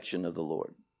correction of the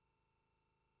Lord.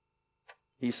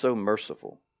 He's so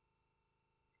merciful.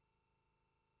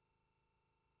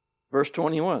 Verse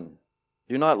 21,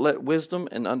 do not let wisdom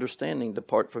and understanding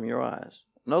depart from your eyes.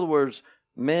 In other words,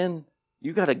 men,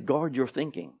 you got to guard your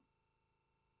thinking.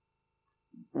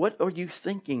 What are you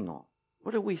thinking on?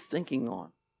 What are we thinking on?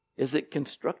 Is it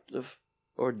constructive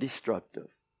or destructive?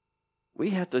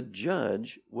 We have to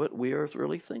judge what we are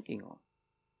really thinking on.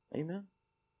 Amen?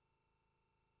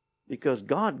 Because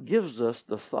God gives us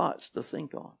the thoughts to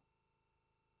think on.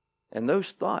 And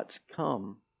those thoughts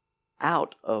come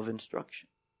out of instruction.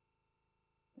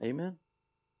 Amen?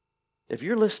 If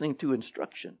you're listening to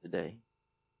instruction today,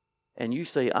 and you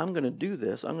say, I'm going to do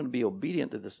this, I'm going to be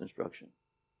obedient to this instruction,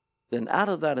 then out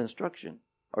of that instruction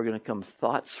are going to come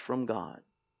thoughts from God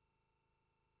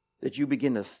that you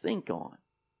begin to think on.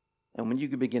 And when you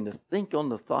begin to think on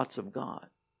the thoughts of God,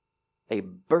 a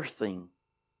birthing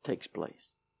takes place.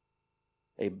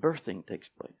 A birthing takes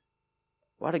place.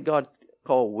 Why did God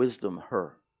call wisdom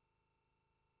her?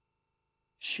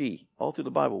 She. All through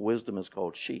the Bible, wisdom is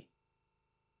called she.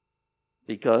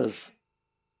 Because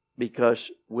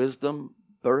wisdom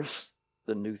births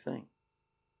the new thing.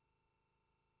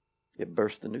 It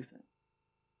births the new thing.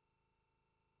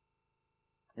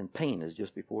 And pain is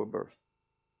just before birth.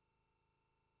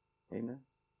 Amen.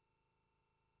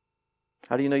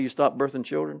 How do you know you stop birthing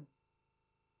children?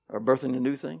 Or birthing a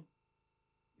new thing?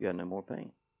 You got no more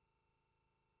pain.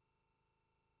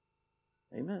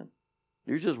 Amen.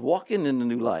 You're just walking in the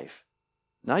new life.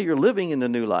 Now you're living in the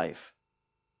new life.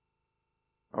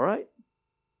 All right?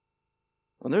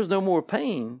 When there's no more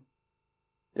pain,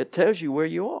 it tells you where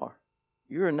you are.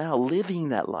 You're now living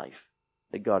that life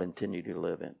that God intended you to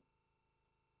live in.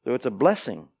 So it's a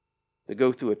blessing to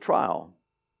go through a trial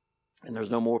and there's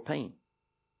no more pain.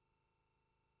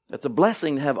 It's a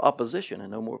blessing to have opposition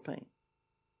and no more pain.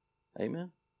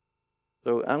 Amen?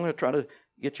 So I'm going to try to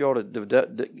get you all to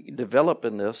develop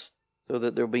in this so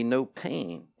that there'll be no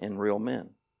pain in real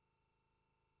men.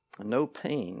 No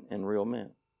pain in real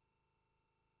men.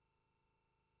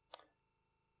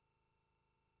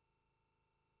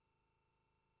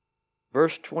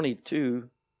 Verse 22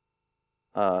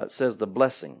 says the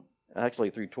blessing, actually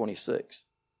through 26.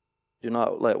 Do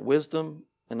not let wisdom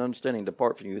and understanding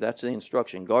depart from you. That's the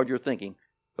instruction. Guard your thinking.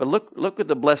 But look at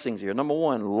the blessings here. Number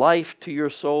one, life to your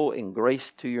soul and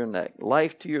grace to your neck.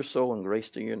 Life to your soul and grace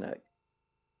to your neck.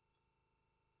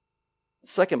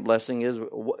 Second blessing is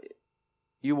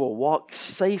you will walk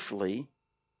safely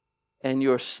and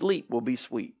your sleep will be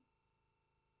sweet.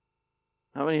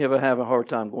 How many of you have a hard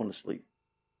time going to sleep?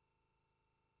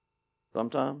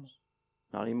 Sometimes,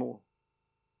 not anymore.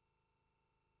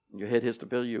 When your head hits the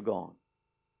pillow, you're gone.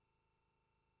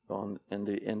 Gone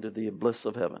into the bliss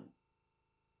of heaven.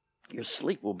 Your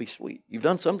sleep will be sweet. You've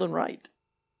done something right.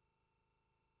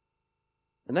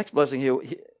 The next blessing here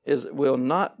is will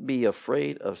not be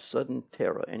afraid of sudden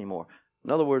terror anymore.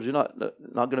 In other words, you're not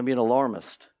going to be an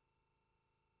alarmist.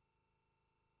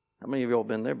 How many of you all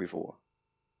been there before?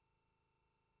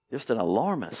 Just an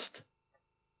alarmist.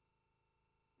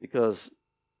 Because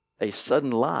a sudden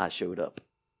lie showed up.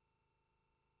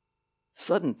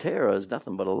 Sudden terror is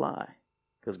nothing but a lie.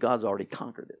 Because God's already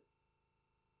conquered it.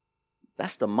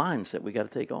 That's the mindset we got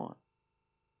to take on.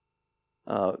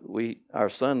 Our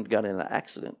son got in an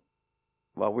accident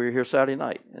while we were here Saturday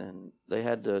night. And they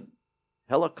had to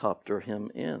helicopter him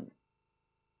in.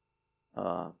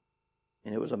 And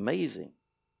it was amazing.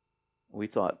 We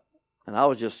thought, and I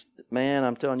was just, man,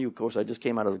 I'm telling you, of course, I just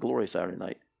came out of the glory Saturday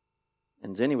night.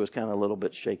 And Zenny was kind of a little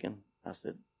bit shaken. I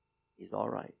said, he's all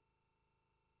right.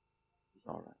 He's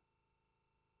all right.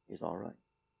 He's all right.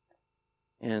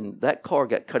 And that car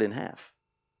got cut in half.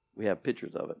 We have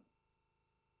pictures of it.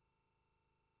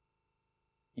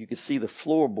 You could see the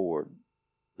floorboard,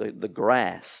 the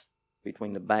grass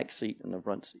between the back seat and the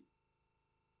front seat.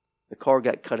 The car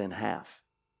got cut in half.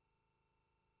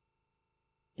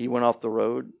 He went off the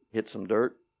road, hit some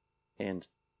dirt, and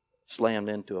slammed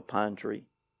into a pine tree.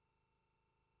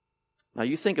 Now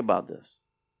you think about this.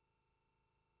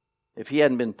 If he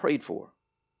hadn't been prayed for,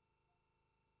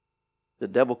 the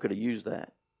devil could have used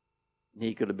that.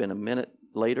 He could have been a minute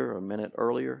later or a minute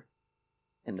earlier,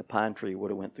 and the pine tree would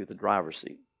have went through the driver's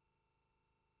seat.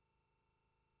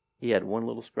 He had one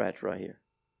little scratch right here.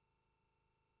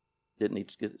 Didn't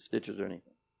need stitches or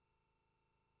anything.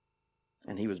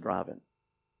 And he was driving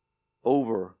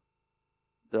over,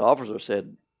 the officer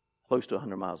said, close to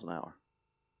 100 miles an hour.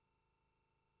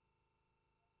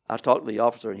 I talked to the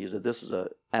officer, and he said, this is an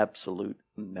absolute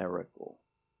miracle.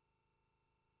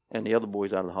 And the other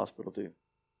boy's out of the hospital too.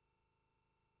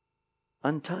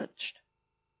 Untouched.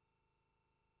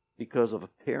 Because of a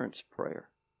parent's prayer.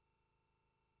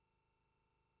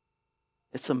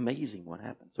 It's amazing what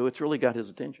happened. So it's really got his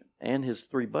attention. And his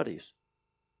 3 buddies.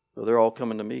 So they're all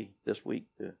coming to me this week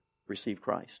to receive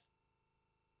Christ.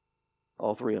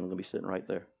 All 3 of them are going to be sitting right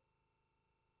there.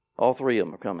 All 3 of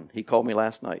them are coming. He called me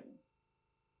last night.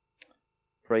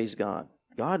 Praise God.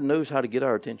 God knows how to get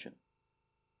our attention.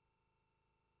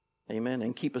 Amen.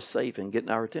 And keep us safe in getting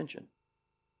our attention.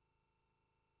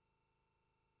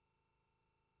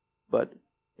 But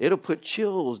it'll put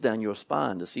chills down your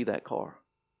spine to see that car.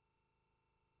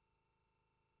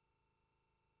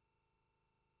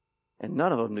 And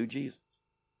none of them knew Jesus.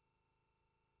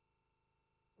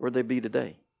 Where'd they be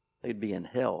today? They'd be in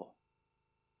hell.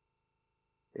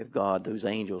 If God, those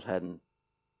angels hadn't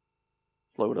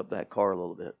slowed up that car a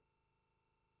little bit.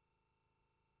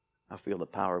 I feel the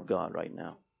power of God right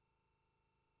now.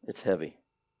 It's heavy.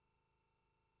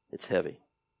 It's heavy.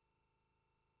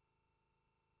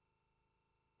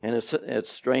 And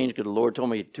it's strange because the Lord told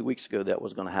me 2 weeks ago that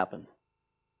was going to happen.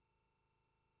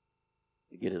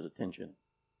 To get his attention.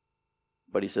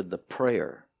 But he said the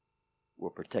prayer will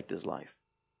protect his life.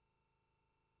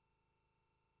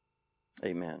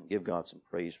 Amen. Give God some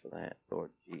praise for that, Lord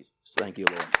Jesus. Thank you,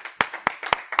 Lord.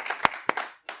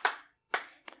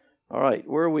 All right,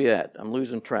 where are we at? I'm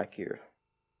losing track here.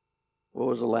 What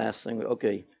was the last thing?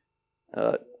 Okay.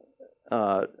 The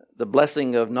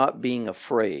blessing of not being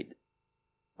afraid.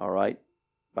 All right?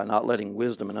 By not letting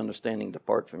wisdom and understanding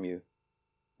depart from you.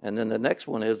 And then the next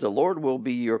one is the Lord will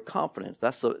be your confidence.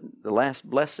 That's the last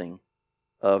blessing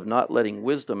of not letting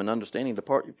wisdom and understanding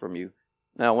depart from you.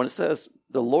 Now, when it says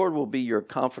the Lord will be your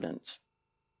confidence,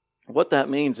 what that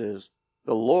means is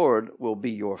the Lord will be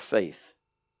your faith.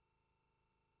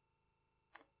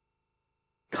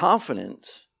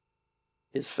 Confidence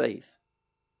is faith.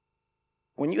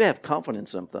 When you have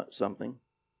confidence in something,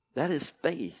 that is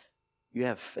faith. You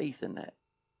have faith in that.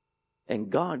 And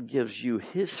God gives you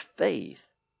his faith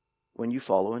when you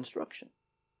follow instruction.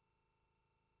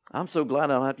 I'm so glad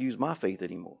I don't have to use my faith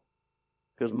anymore.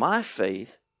 Because my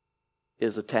faith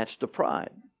is attached to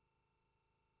pride.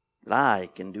 That I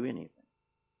can do anything.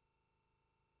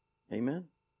 Amen?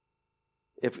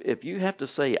 If you have to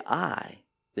say I,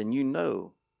 then you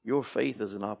know your faith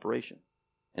is in operation.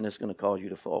 And it's going to cause you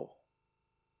to fall.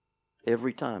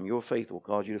 Every time your faith will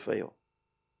cause you to fail.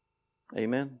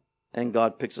 Amen? And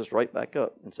God picks us right back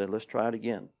up and said, let's try it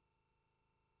again.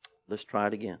 Let's try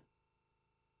it again.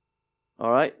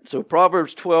 All right? So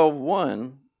Proverbs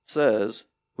 12:1 says,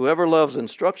 whoever loves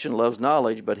instruction loves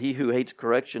knowledge, but he who hates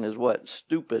correction is what?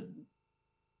 Stupid.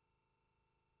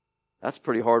 That's a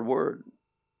pretty hard word.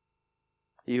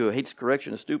 He who hates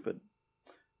correction is stupid.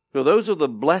 So those are the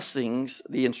blessings,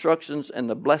 the instructions and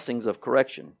the blessings of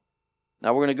correction.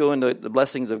 Now we're going to go into the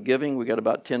blessings of giving. We've got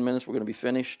about 10 minutes. We're going to be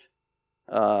finished.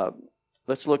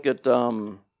 Let's look at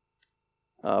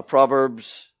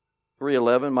Proverbs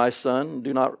 3:11. My son,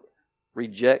 do not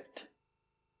reject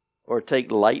or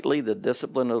take lightly the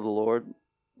discipline of the Lord.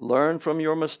 Learn from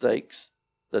your mistakes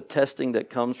the testing that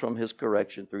comes from his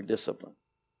correction through discipline.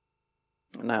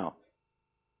 Now,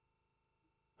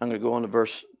 I'm going to go on to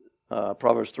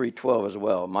Proverbs 3:12 as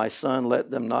well. My son,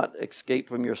 let them not escape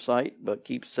from your sight, but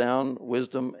keep sound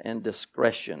wisdom and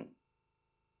discretion.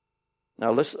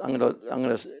 Now listen, I'm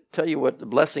going to tell you what the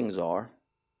blessings are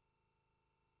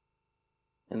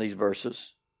in these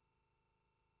verses.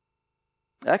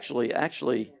 Actually,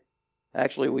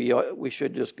 we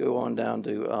should just go on down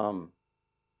to.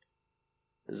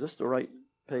 Is this the right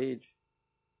page?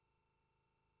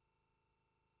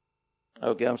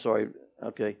 Okay, I'm sorry.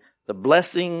 Okay, the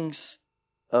blessings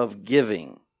of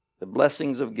giving. The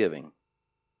blessings of giving.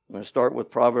 I'm going to start with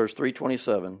Proverbs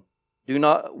 3:27. Do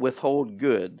not withhold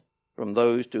good from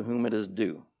those to whom it is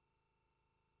due,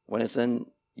 when it's in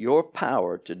your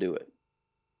power to do it.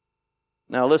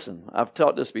 Now listen, I've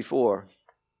taught this before.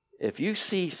 If you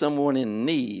see someone in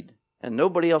need and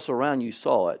nobody else around you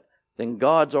saw it, then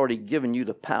God's already given you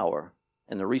the power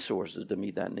and the resources to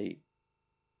meet that need.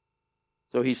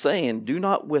 So he's saying, do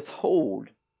not withhold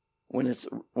when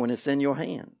it's in your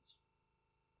hands,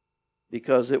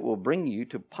 because it will bring you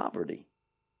to poverty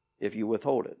if you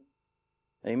withhold it.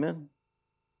 Amen?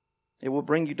 It will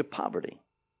bring you to poverty.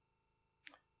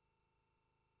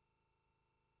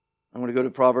 I'm going to go to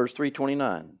Proverbs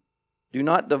 3:29. Do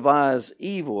not devise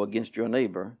evil against your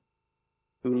neighbor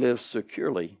who lives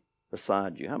securely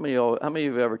beside you. How many of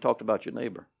you have ever talked about your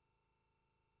neighbor?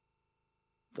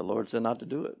 The Lord said not to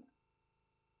do it.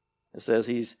 It says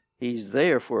he's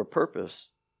there for a purpose.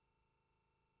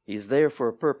 He's there for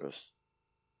a purpose.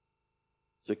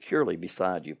 Securely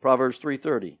beside you. Proverbs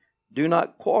 3:30. Do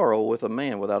not quarrel with a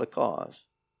man without a cause,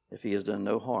 if he has done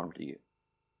no harm to you.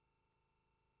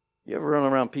 You ever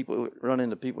run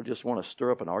into people just want to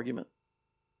stir up an argument?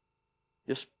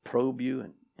 Just probe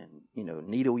you and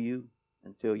needle you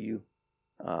until you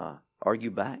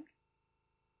argue back?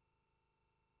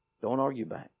 Don't argue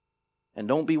back. And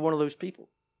don't be one of those people.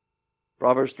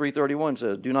 Proverbs 3:31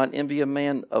 says, do not envy a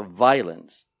man of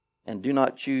violence, and do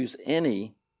not choose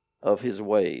any of his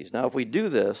ways. Now, if we do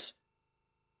this,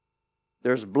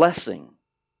 there's blessing.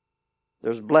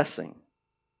 There's blessing.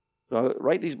 So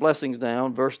write these blessings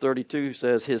down. Verse 32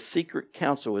 says, his secret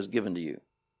counsel is given to you.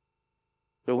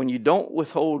 So when you don't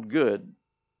withhold good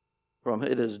from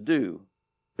it is due,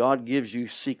 God gives you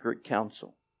secret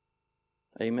counsel.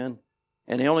 Amen.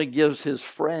 And he only gives his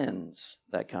friends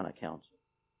that kind of counsel.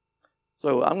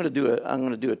 So I'm going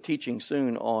to do a teaching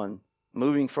soon on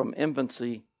moving from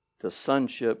infancy to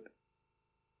sonship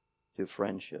to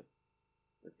friendship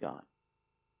with God.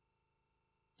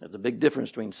 There's a big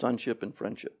difference between sonship and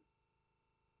friendship.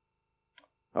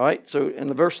 All right, so in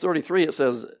the verse 33 it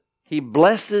says, he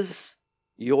blesses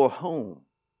your home.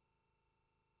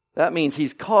 That means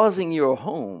he's causing your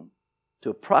home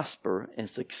to prosper and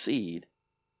succeed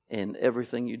in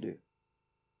everything you do.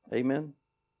 Amen.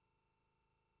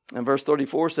 And verse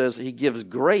 34 says he gives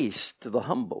grace to the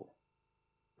humble.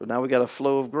 So now we got a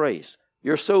flow of grace.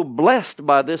 You're so blessed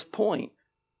by this point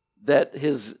that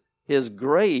his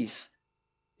grace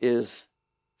is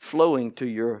flowing to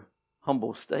your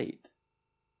humble state.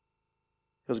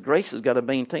 Because grace has got to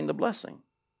maintain the blessing.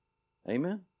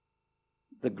 Amen.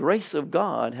 The grace of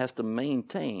God has to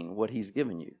maintain what he's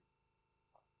given you.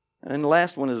 And the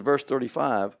last one is verse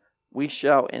 35. We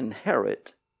shall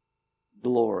inherit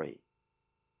glory.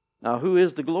 Now, who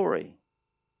is the glory?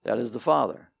 That is the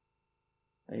Father.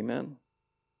 Amen.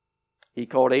 He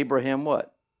called Abraham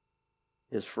what?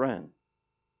 His friend.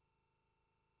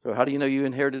 So how do you know you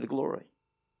inherited the glory?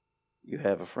 You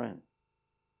have a friend.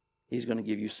 He's going to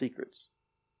give you secrets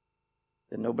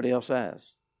that nobody else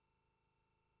has.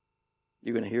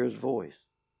 You're going to hear his voice.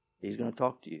 He's going to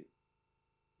talk to you.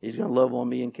 He's going to love on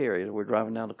me and Carrie as we're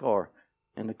driving down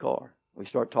in the car. We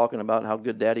start talking about how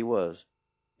good Daddy was,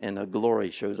 and the glory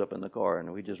shows up in the car,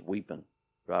 and we just weeping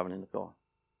driving in the car.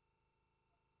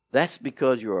 That's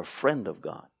because you're a friend of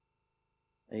God.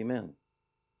 Amen.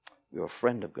 You're a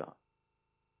friend of God.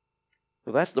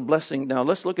 So that's the blessing. Now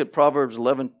let's look at Proverbs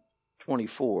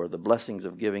 11:24. The blessings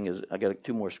of giving is. I got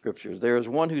two more scriptures. There is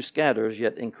one who scatters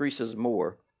yet increases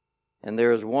more, and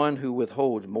there is one who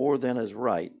withholds more than is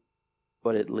right,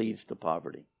 but it leads to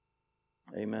poverty.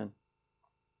 Amen.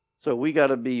 So we got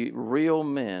to be real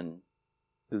men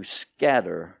who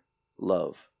scatter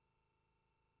love,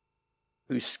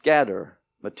 who scatter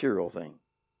material things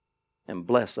and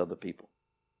bless other people.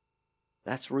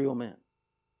 That's real men.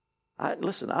 I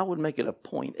would make it a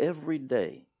point every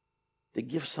day to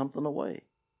give something away.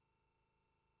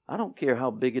 I don't care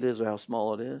how big it is or how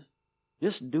small it is.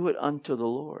 Just do it unto the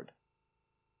Lord.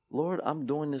 Lord, I'm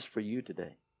doing this for you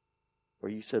today.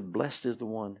 Where you said, blessed is the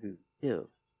one who gives.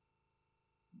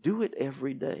 Do it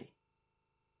every day.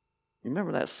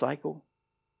 Remember that cycle?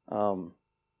 And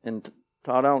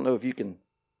Todd, I don't know if you can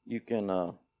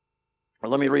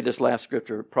let me read this last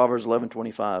scripture, Proverbs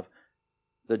 11:25.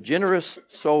 The generous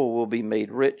soul will be made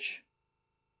rich,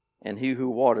 and he who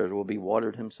waters will be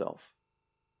watered himself.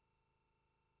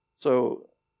 So,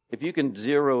 if you can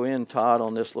zero in, Todd,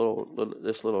 on this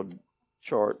little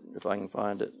chart, if I can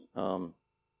find it, the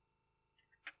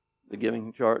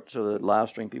giving chart, so that live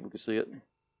stream people can see it.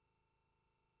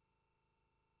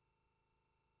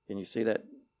 Can you see that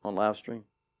on live stream?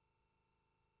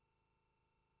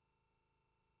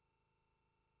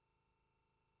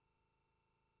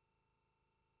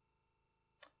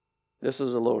 This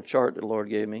is a little chart the Lord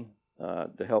gave me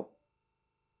to help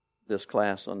this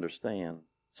class understand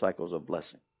cycles of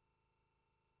blessing.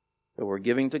 So we're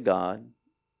giving to God,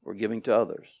 we're giving to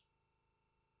others.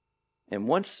 And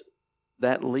once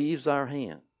that leaves our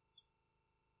hand,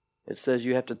 it says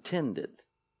you have to tend it.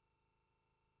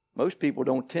 Most people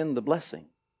don't tend the blessing.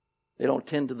 They don't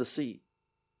tend to the seed.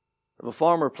 If a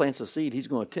farmer plants a seed, he's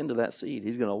going to tend to that seed.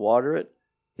 He's going to water it.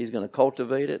 He's going to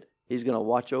cultivate it. He's going to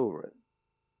watch over it.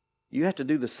 You have to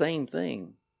do the same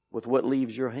thing with what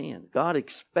leaves your hand. God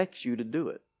expects you to do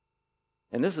it.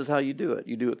 And this is how you do it.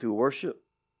 You do it through worship,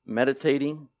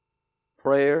 meditating,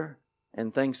 prayer,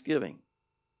 and thanksgiving.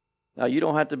 Now, you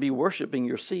don't have to be worshiping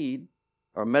your seed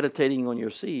or meditating on your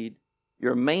seed.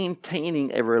 You're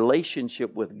maintaining a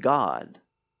relationship with God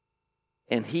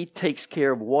and He takes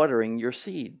care of watering your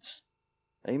seeds.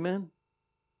 Amen?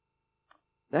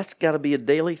 That's got to be a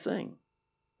daily thing.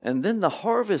 And then the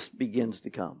harvest begins to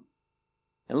come.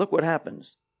 And look what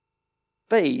happens.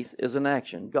 Faith is an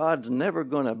action. God's never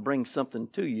going to bring something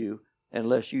to you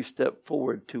unless you step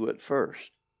forward to it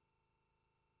first.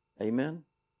 Amen?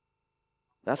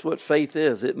 That's what faith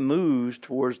is. It moves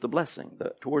towards the blessing,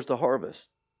 towards the harvest.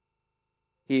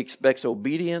 He expects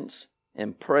obedience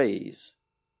and praise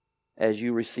as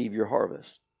you receive your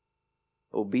harvest.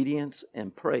 Obedience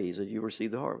and praise as you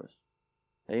receive the harvest.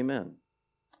 Amen.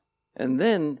 And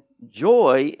then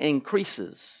joy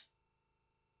increases.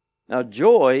 Now,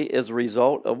 joy is a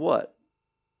result of what?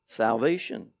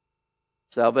 Salvation.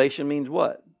 Salvation means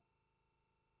what?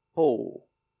 Whole.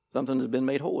 Something has been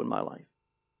made whole in my life.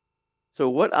 So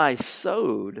what I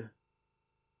sowed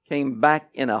came back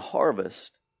in a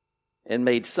harvest and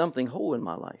made something whole in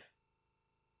my life.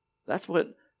 That's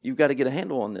what you've got to get a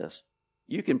handle on this.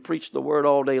 You can preach the word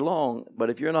all day long, but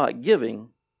if you're not giving,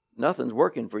 nothing's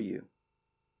working for you.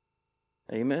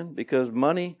 Amen? Because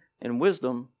money and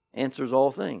wisdom answers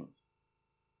all things.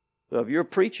 So if you're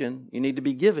preaching, you need to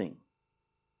be giving.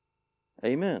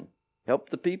 Amen. Help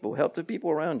the people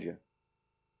around you.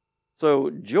 So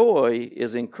joy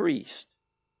is increased.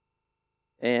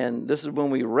 And this is when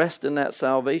we rest in that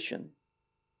salvation.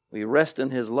 We rest in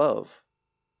His love.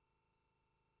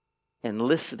 And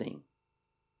listening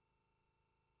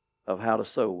of how to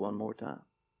sow one more time.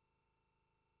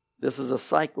 This is a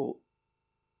cycle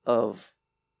of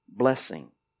blessing.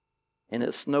 And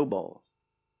it snowballs.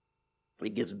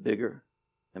 It gets bigger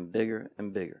and bigger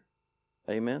and bigger.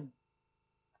 Amen?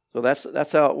 So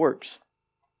that's how it works.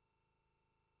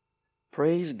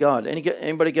 Praise God.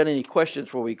 Anybody got any questions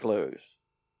before we close?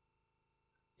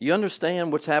 You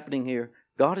understand what's happening here?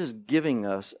 God is giving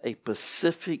us a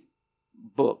specific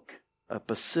book, a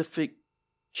specific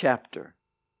chapter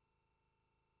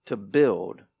to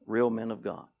build real men of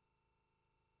God.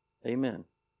 Amen.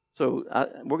 So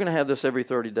we're going to have this every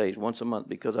 30 days, once a month,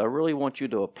 because I really want you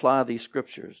to apply these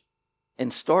scriptures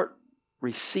and start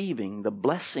receiving the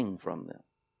blessing from them.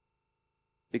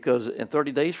 Because in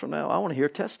 30 days from now, I want to hear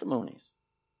testimonies.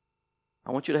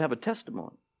 I want you to have a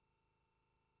testimony.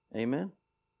 Amen.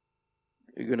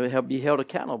 You're going to be held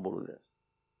accountable to this.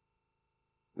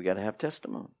 We got to have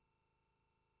testimony.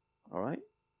 All right?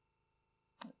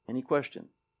 Any question?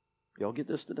 Y'all get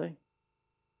this today?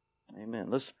 Amen.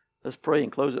 Let's pray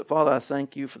and close it. Father, I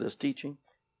thank you for this teaching.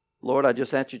 Lord, I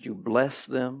just ask that you bless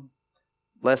them.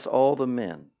 Bless all the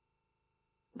men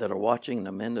that are watching and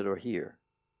the men that are here.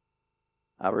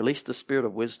 I release the spirit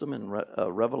of wisdom and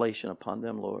revelation upon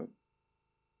them, Lord,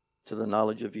 to the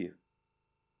knowledge of you,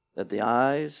 that the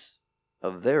eyes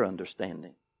of their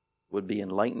understanding would be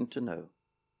enlightened to know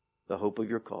the hope of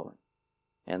your calling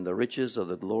and the riches of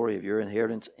the glory of your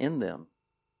inheritance in them,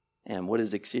 and what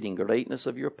is exceeding greatness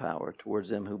of your power towards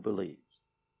them who believe,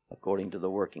 according to the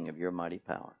working of your mighty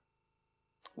power.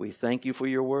 We thank you for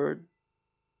your word.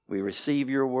 We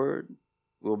receive your word.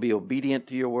 We'll be obedient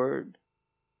to your word.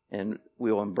 And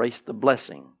we'll embrace the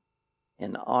blessing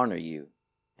and honor you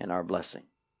in our blessing.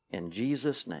 In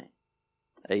Jesus' name,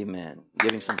 amen.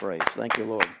 Give him some praise. Thank you,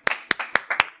 Lord.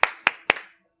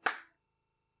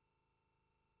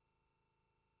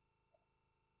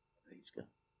 Praise God.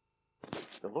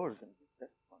 The Lord is going to do that.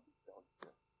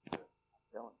 I'm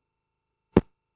telling you.